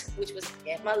divorce, which was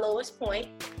at my lowest point,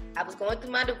 I was going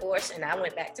through my divorce and I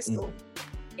went back to school.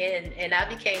 And I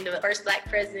became the first Black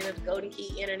president of the Golden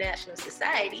Key International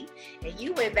Society, and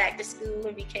you went back to school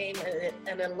and became a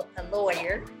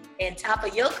lawyer and top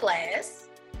of your class,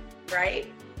 right?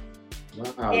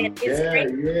 Wow, okay.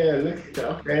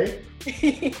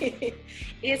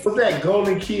 What's that?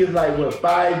 Golden Key is like what,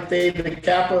 Phi Theta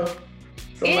Kappa?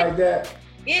 Something like that?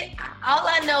 All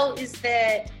I know is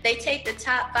that they take the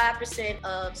top 5%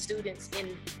 of students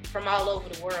from all over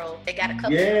the world. They got a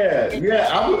couple.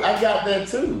 I got that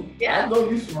too. Yeah. I know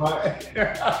you smart.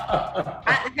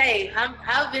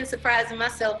 I've been surprising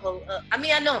myself. I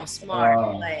mean, I know I'm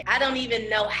smart, but I don't even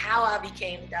know how I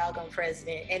became the doggone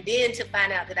president. And then to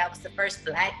find out that I was the first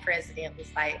Black president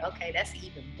was like, okay, that's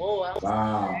even more.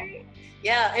 Wow.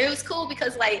 Yeah, it was cool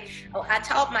because like I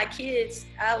taught my kids.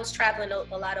 I was traveling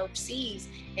a lot overseas,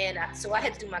 and so I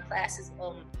had to do my classes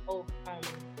on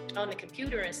the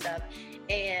computer and stuff.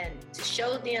 And to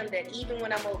show them that even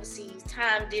when I'm overseas,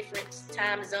 time difference,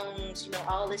 time zones, you know,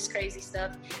 all this crazy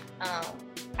stuff,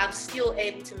 I'm still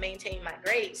able to maintain my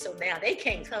grades. So now they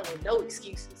can't come with no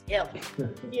excuses ever,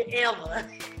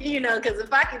 you know, because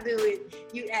if I can do it,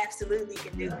 you absolutely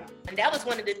can do it. And that was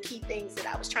one of the key things that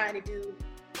I was trying to do.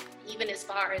 Even as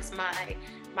far as my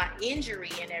injury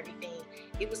and everything,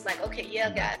 it was like, okay,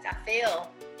 guys, I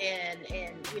fell, and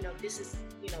you know, this is,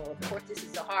 you know, of course this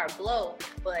is a hard blow,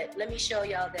 but let me show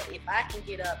y'all that if I can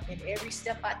get up, and every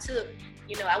step I took,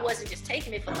 you know, I wasn't just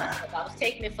taking it for myself, I was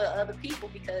taking it for other people,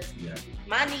 because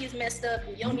my knee is messed up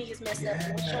and your knee is messed up,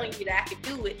 and I'm showing you that I can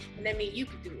do it, and that means you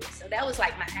can do it. So that was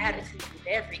like my attitude with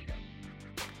everything.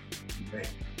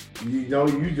 You know,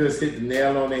 you just hit the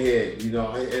nail on the head. You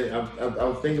know, and I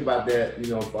was thinking about that.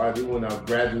 You know, when I was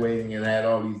graduating and had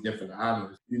all these different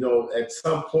honors. You know, at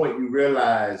some point you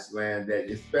realize, man, that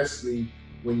especially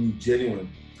when you're genuine,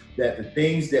 that the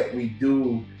things that we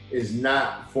do is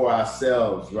not for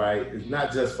ourselves, right? It's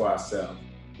not just for ourselves.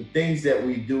 The things that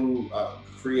we do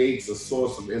creates a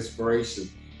source of inspiration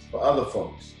for other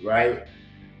folks, right?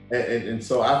 And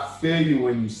so I feel you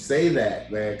when you say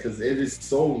that, man, because it is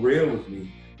so real with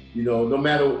me. You know, no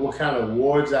matter what kind of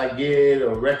awards I get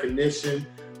or recognition,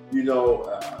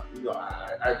 I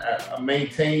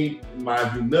maintain my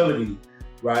humility,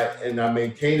 right? And I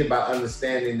maintain it by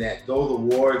understanding that those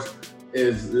awards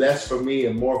is less for me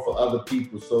and more for other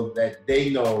people, so that they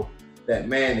know that,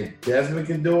 man, if Desmond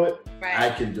can do it, right,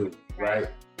 I can do it, right?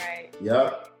 Right.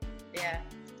 Yep. Yeah,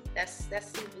 that's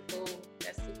super cool.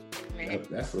 That's super cool, man. Yep,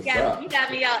 that's what's up. You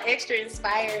got me all extra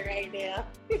inspired right now.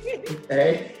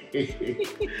 Hey,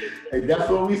 that's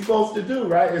what we're supposed to do,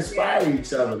 right? Inspire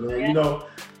each other, man. Yeah.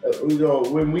 You know,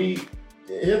 when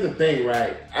here's the thing,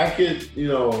 right? I could,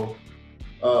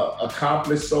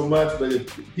 accomplish so much, but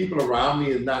if people around me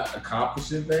is not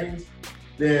accomplishing things,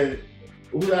 then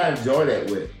who do I enjoy that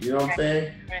with? You know what I'm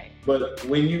saying? Right. But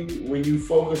when you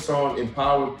focus on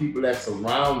empowering people that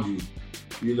surround you,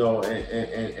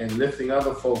 and lifting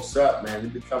other folks up, man,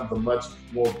 it becomes a much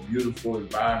more beautiful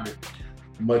environment,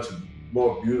 much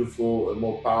more beautiful and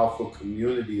more powerful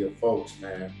community of folks,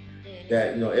 man. Mm-hmm.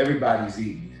 That everybody's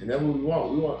eating, and that's what we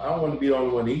want. I don't want to be the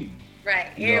only one eating. Right.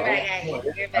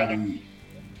 Everybody got it.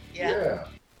 Yeah.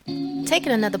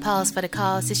 Taking another pause for the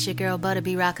cause. It's your girl Butter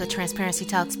B. Rocka, Transparency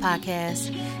Talks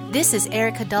podcast. This is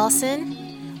Erica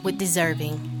Dawson with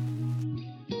Deserving.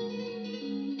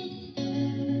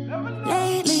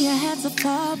 Lately I had to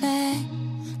fall back.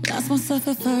 Lost myself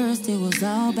at first, it was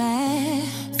all bad.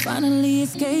 Finally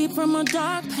escaped from a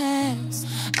dark past.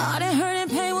 All that hurt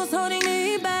and pain was holding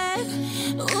me back.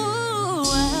 Ooh,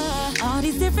 all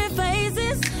these different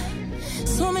phases.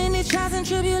 So many trials and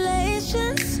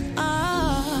tribulations.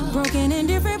 Broken in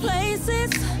different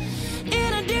places.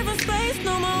 In a different space,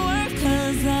 no more work,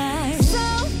 'cause I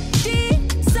so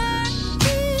deserve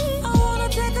it. I wanna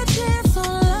take a chance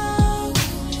on love.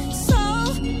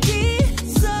 So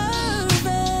deserve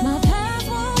it. My past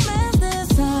won't mess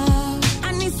this up.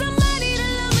 I need somebody to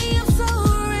love me. I'm so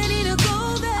ready to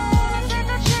go there. I wanna take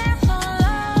a chance on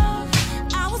love.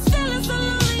 I was feeling so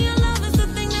lonely. Your love is the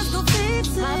thing that's gonna fix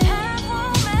it. My past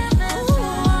won't mess this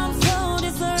up. I'm so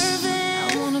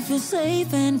deserving. I wanna feel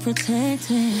safe and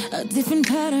protected. A different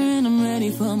pattern, I'm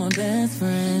ready for my best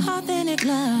friend. Authentic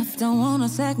love, don't wanna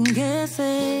second guess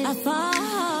it. I fall,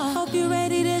 hope you're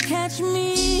ready to catch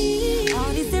me.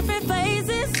 All these different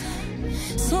phases,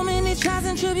 so many trials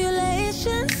and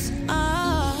tribulations.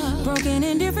 Broken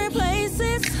in different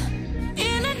places,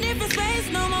 in a different space,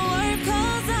 no more work,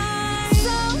 'cause I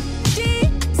so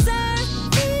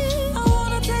deserve it. I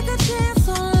wanna take a chance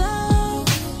on love.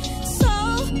 So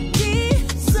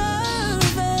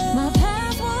deserve it. My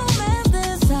past won't mess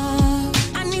this up.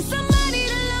 I need somebody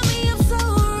to love me. I'm so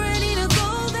ready to go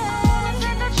there. I wanna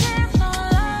take a chance on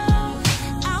love.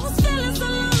 I was feeling so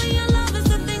lonely. Your love is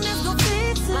the thing that's gonna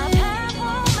fix it. My past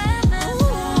won't mess this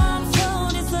up. I'm so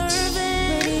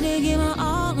deserving. Ready to give my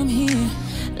all, I'm here.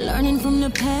 Learning from the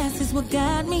past is what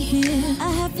got me here.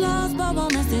 I have flaws, but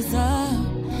won't mess this up.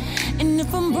 And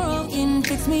if I'm broken,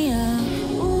 fix me up.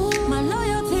 Ooh, my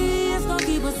loyalty is gonna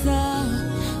keep us up.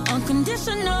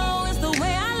 Unconditional is the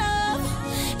way I love.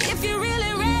 If you're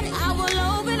really ready, I will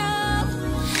open up.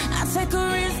 I take a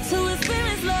risk to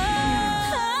experience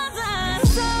love. 'Cause I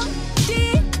so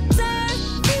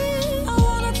deserve it. I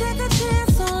wanna take a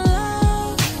chance on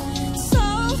love. So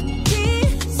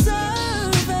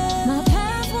deserve it. My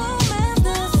past won't mess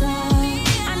this up.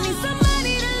 I need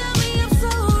somebody to love me. I'm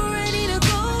so ready to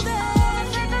go there.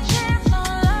 Take a chance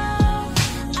on love.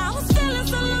 I was feeling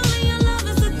so lonely. Your love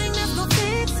is the thing that's gonna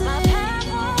fix it. My past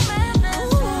won't mess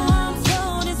this up. I'm so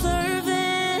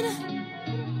deserving.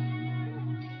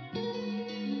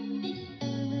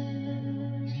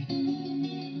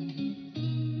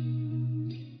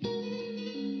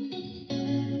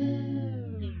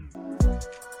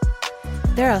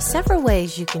 There are several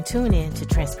ways you can tune in to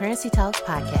Transparency Talks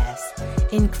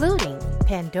podcast, including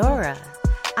Pandora,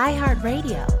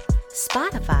 iHeartRadio,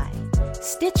 Spotify,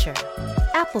 Stitcher,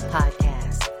 Apple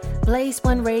Podcasts, Blaze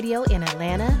One Radio in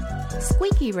Atlanta,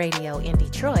 Squeaky Radio in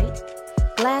Detroit,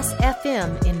 Glass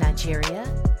FM in Nigeria,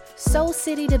 Soul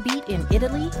City The Beat in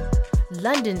Italy,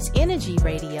 London's Energy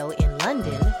Radio in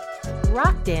London,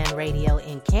 Rockdan Radio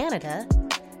in Canada,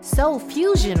 Soul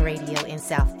Fusion Radio in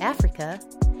South Africa,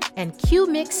 and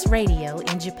Q-Mix Radio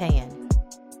in Japan.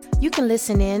 You can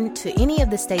listen in to any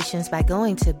of the stations by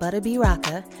going to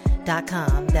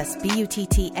butterbrocka.com. That's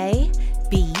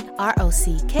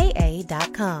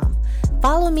BUTTABROCKA.com.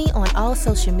 Follow me on all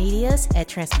social medias at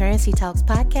Transparency Talks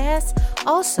Podcast,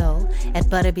 also at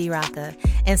Butterby Rocka,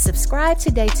 and subscribe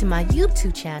today to my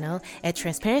YouTube channel at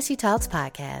Transparency Talks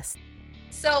Podcast.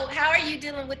 So how are you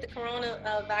dealing with the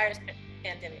coronavirus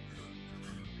pandemic?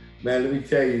 Man, let me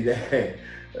tell you that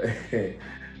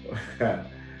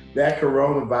that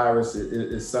coronavirus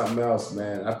is something else,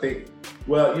 man. I think,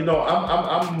 well, you know,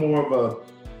 I'm more of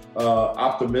a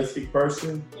optimistic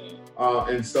person.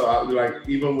 And so,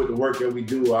 even with the work that we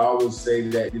do, I always say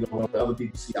that, you know, when other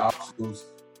people see obstacles,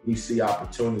 we see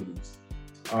opportunities.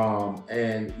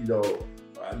 And, you know,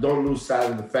 don't lose sight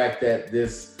of the fact that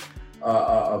this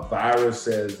a virus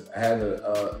has had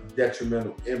a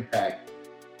detrimental impact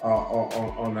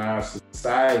on our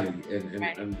society,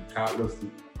 and countless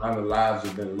amount of lives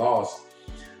have been lost.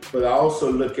 But I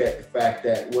also look at the fact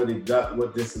that what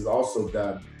this has also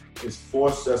done is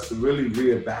forced us to really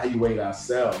reevaluate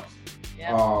ourselves.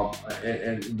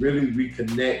 And really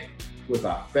reconnect with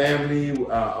our family,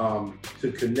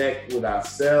 to connect with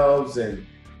ourselves, and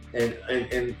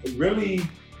really,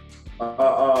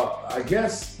 I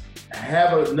guess,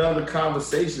 have another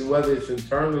conversation, whether it's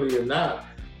internally or not,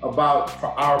 about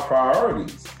our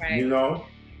priorities. Right. You know,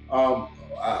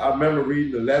 I remember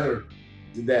reading the letter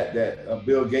that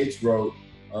Bill Gates wrote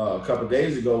a couple of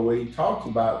days ago, where he talked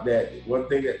about that one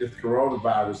thing that this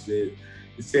coronavirus did.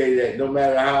 To say that no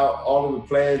matter all of the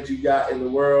plans you got in the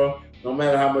world, no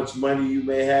matter how much money you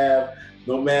may have,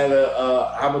 no matter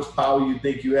how much power you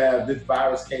think you have, this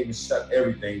virus came and shut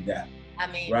everything down. I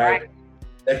mean, right?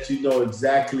 That you know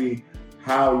exactly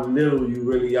how little you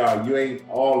really are. You ain't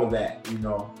all of that, you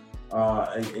know,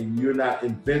 and you're not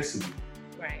invincible,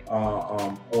 right?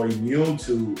 Or immune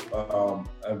to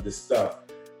of this stuff.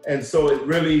 And so it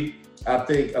really, I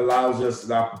think, allows us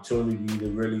an opportunity to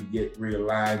really get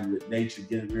realigned with nature,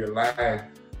 get realigned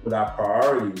with our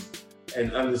priorities,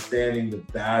 and understanding the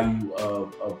value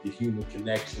of the human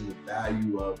connection, the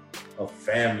value of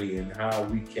family, and how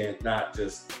we can't not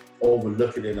just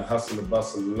overlook it in the hustle and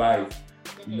bustle of life.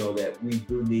 You know, that we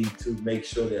do need to make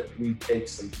sure that we take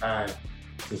some time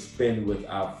to spend with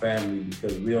our family,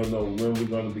 because we don't know when we're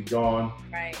going to be gone.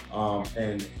 Right.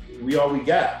 And we all we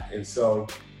got. And so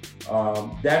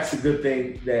that's a good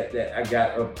thing that I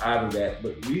got up out of that.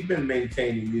 But we've been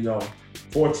maintaining, you know,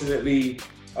 fortunately,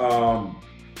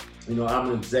 you know, I'm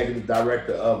an executive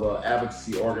director of an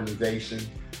advocacy organization,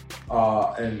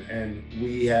 and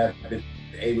we have been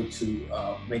able to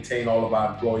maintain all of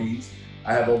our employees.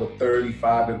 I have over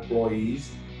 35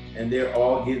 employees, and they're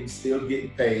all still getting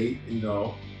paid, you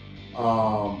know,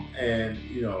 and,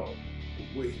 you know,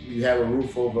 we have a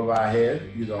roof over our head,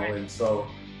 you know, and so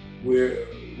we're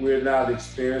not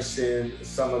experiencing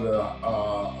some of the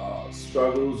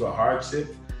struggles or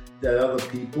hardships that other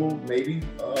people may be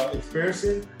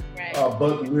experiencing,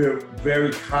 but we're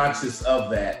very conscious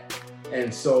of that.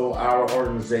 And so our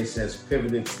organization has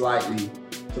pivoted slightly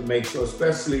to make sure,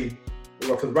 especially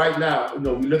because right now, you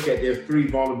know, we look at there's 3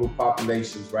 vulnerable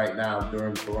populations right now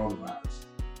during coronavirus.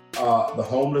 The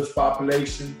homeless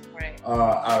population,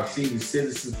 our senior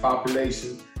citizens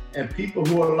population, and people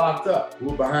who are locked up, who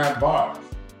are behind bars.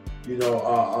 You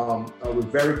know, we're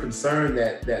very concerned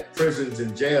that prisons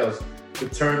and jails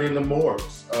could turn into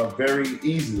morgues very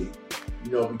easily,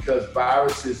 you know, because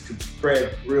viruses can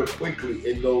spread real quickly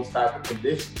in those type of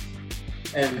conditions.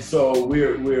 And so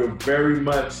we're very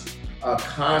much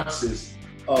conscious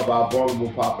of our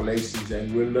vulnerable populations,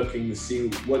 and we're looking to see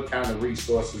what kind of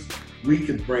resources we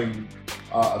could bring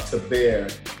to bear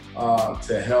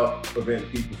to help prevent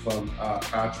people from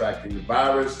contracting the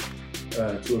virus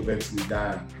to eventually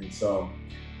dying. And so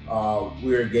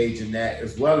we're engaged in that,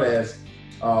 as well as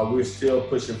we're still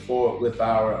pushing forward with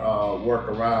our work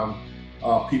around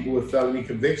people with felony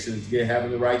convictions having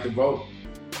the right to vote.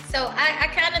 So I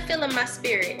kind of feel in my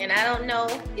spirit, and I don't know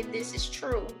if this is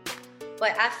true,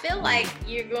 but I feel like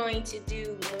you're going to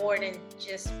do more than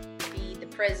just be the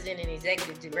president and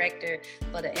executive director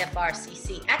for the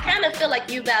FRCC. I kind of feel like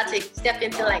you're about to step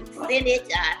into like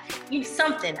Senate,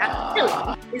 something. I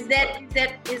feel it.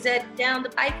 Is that down the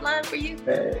pipeline for you?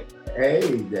 Hey,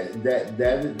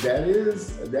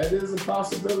 that is a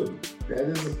possibility. That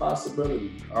is a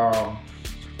possibility.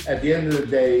 At the end of the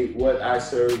day, what I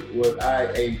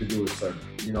aim to do is serve.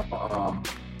 You know,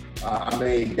 I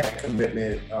made that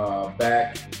commitment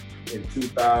back in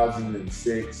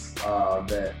 2006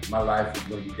 that my life is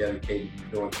going to be dedicated to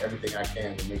doing everything I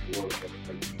can to make the world a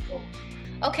better place.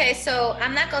 Okay, so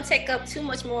I'm not going to take up too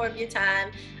much more of your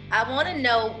time. I want to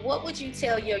know, what would you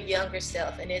tell your younger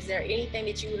self? And is there anything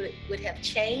that you would have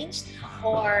changed,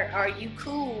 or are you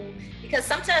cool? Because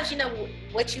sometimes,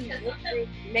 what you look through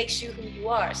makes you who you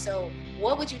are. So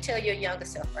what would you tell your younger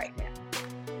self right now?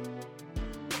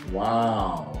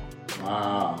 Wow.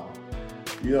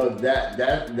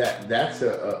 That's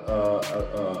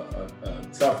a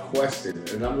tough question,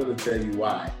 and I'm going to tell you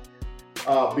why.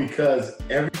 Because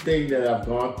everything that I've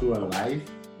gone through in life,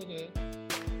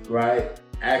 right,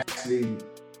 actually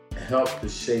helped to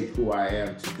shape who I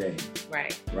am today.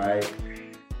 Right.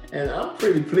 And I'm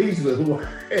pretty pleased with who I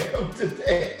am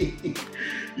today.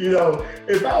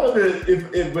 If I was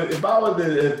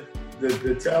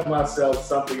to tell myself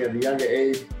something at a younger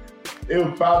age, it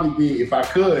would probably be, if I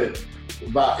could,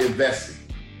 about investing.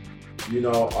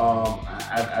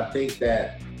 I think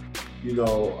that,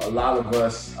 a lot of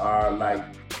us are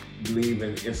believe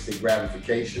in instant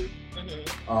gratification.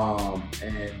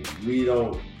 And we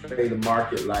don't play the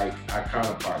market like our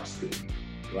counterparts do,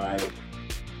 right?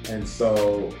 And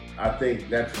so I think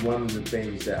that's one of the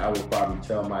things that I would probably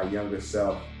tell my younger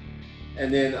self.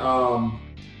 And then,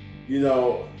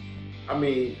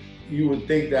 you would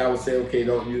think that I would say, okay,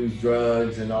 don't use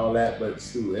drugs and all that, but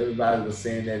shoot, everybody was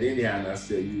saying that anyhow, and I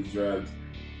still use drugs.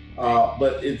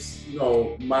 But it's,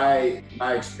 my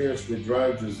experience with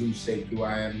drugs is who shaped who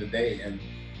I am today. And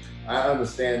I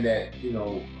understand that,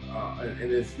 and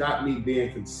it's not me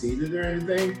being conceited or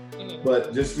anything,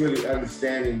 but just really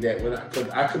understanding that because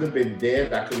I could have been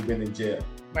dead, I could have been in jail.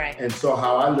 Right. And so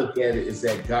how I look at it is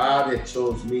that God had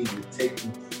chose me to take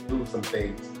me through some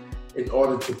things in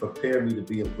order to prepare me to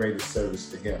be of greater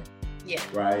service to Him. Yeah.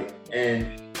 Right.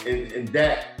 And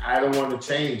that I don't want to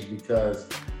change, because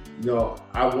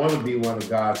I want to be one of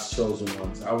God's chosen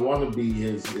ones. I want to be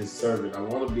His servant. I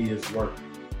want to be His worker.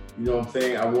 You know what I'm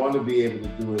saying? I want to be able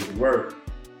to do His work.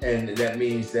 And that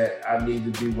means that I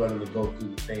need to be willing to go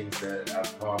through the things that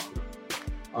I've gone through.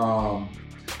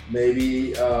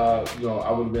 Maybe, I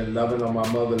would have been loving on my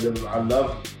mother. I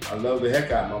love the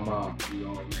heck out of my mom,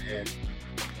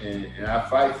 and I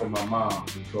fight for my mom.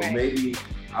 And so maybe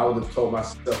I would have told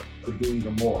myself to do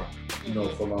even more,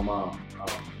 for my mom.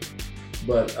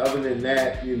 But other than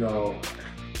that,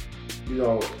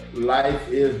 life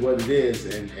is what it is,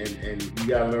 and you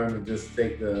gotta learn to just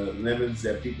take the lemons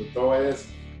that people throw at us,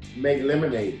 make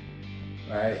lemonade,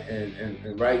 right?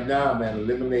 And right now, man, the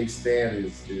lemonade stand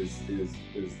is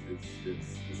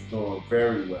doing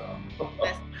very well.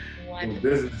 That's wonderful. The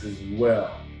business is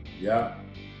well, yeah.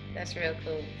 That's real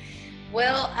cool.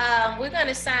 Well, we're going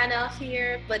to sign off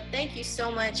here, but thank you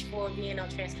so much for being on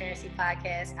Transparency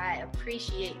Podcast. I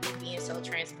appreciate you being so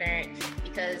transparent,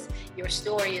 because your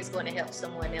story is going to help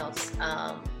someone else,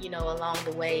 along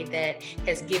the way that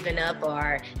has given up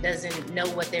or doesn't know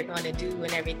what they're going to do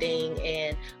and everything.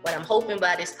 And what I'm hoping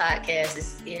by this podcast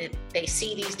is they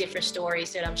see these different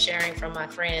stories that I'm sharing from my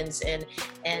friends and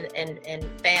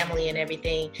family and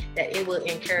everything, that it will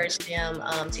encourage them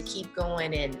to keep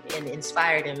going and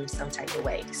inspire them in some type of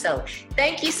way. So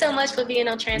thank you so much for being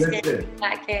on Transparency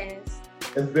Podcast.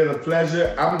 It's been a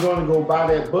pleasure. I'm going to go buy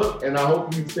that book, and I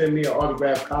hope you send me an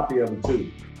autographed copy of it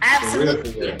too.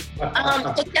 Absolutely.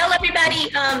 So tell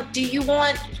everybody, do you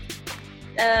want,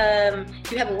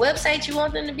 you have a website you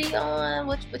want them to be on?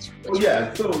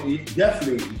 Yeah, so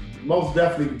definitely, most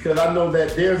definitely, because I know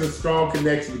that there's a strong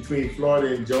connection between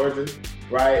Florida and Georgia,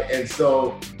 right? And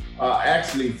so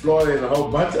actually Florida and a whole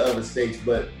bunch of other states,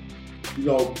 but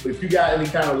if you got any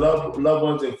kind of loved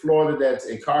ones in Florida that's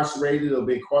incarcerated or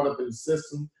been caught up in the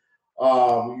system,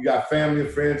 you got family and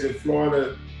friends in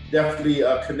Florida, definitely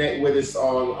connect with us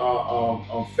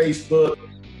on Facebook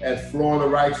at Florida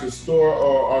Rights Restore,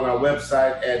 or on our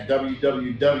website at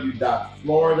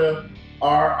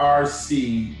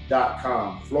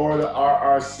www.floridarrc.com,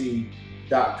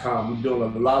 floridarrc.com. We're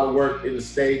doing a lot of work in the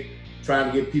state,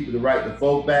 trying to get people the right to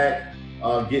vote back,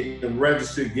 getting them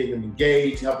registered, getting them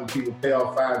engaged, helping people pay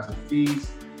off fines and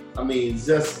fees. I mean,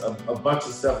 just a bunch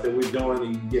of stuff that we're doing,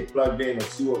 and you can get plugged in and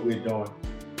see what we're doing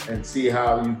and see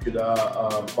how you could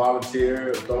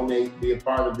volunteer, donate, be a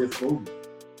part of this movement.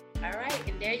 All right,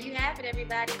 and there you have it,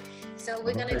 everybody. So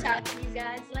we're going to talk to you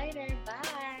guys later.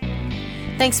 Bye.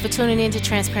 Thanks for tuning in to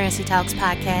Transparency Talks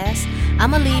Podcast. I'm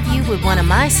going to leave you with one of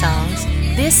my songs.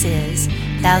 This is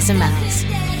 1,000 Miles.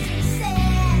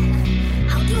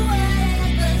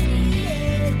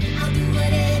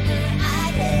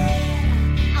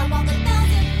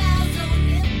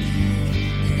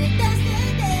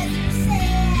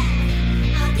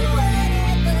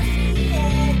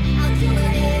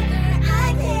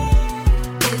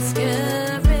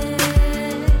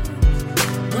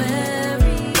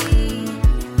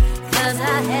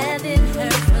 I haven't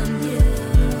heard from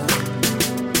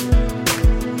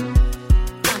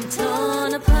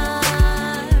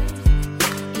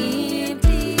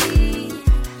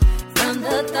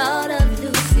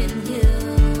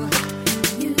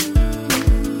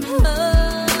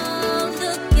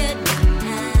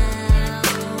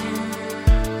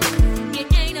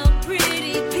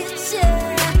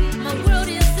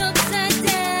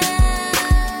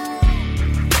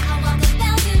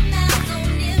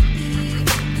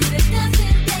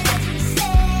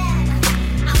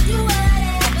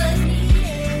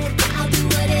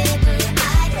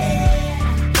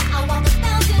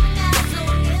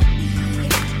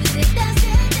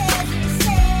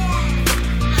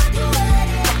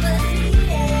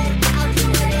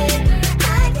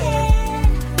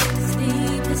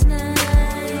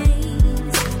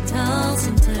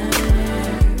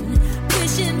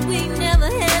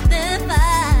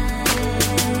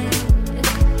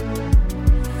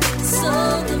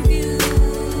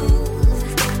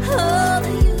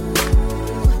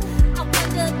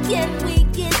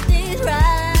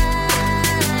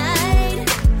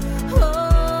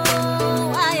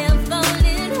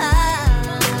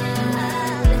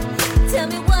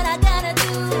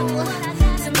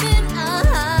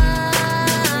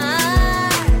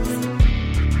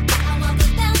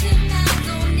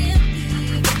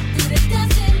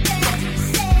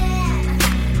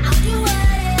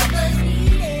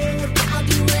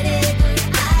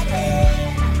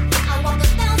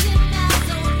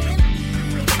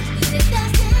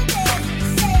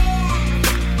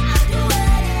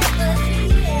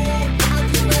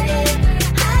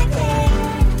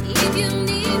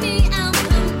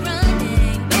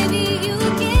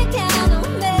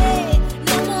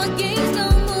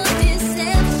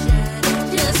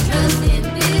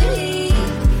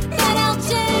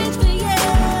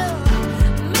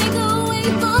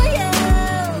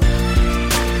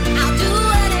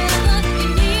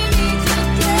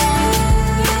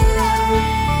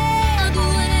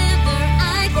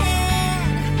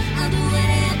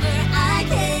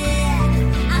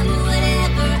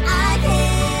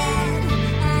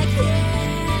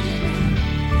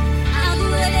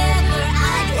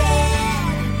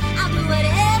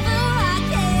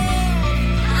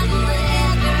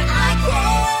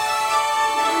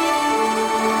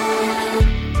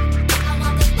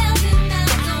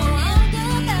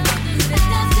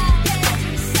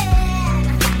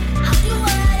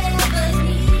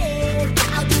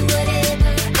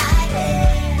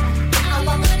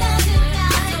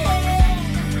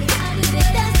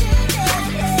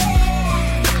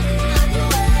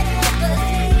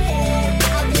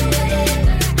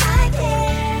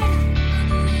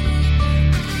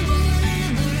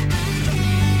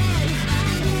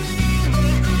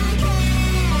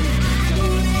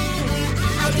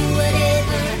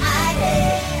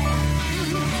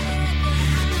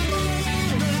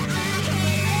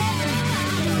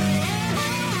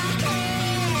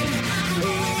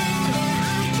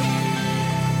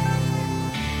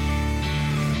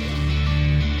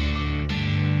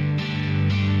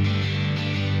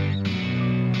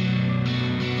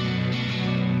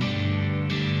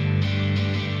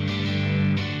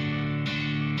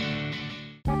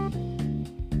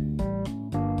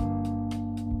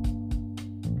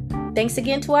thanks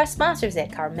again to our sponsors at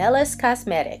Carmelis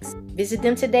Cosmetics. Visit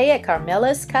them today at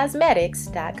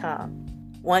carmeliscosmetics.com.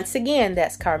 Once again,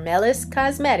 that's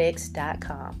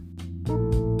carmeliscosmetics.com.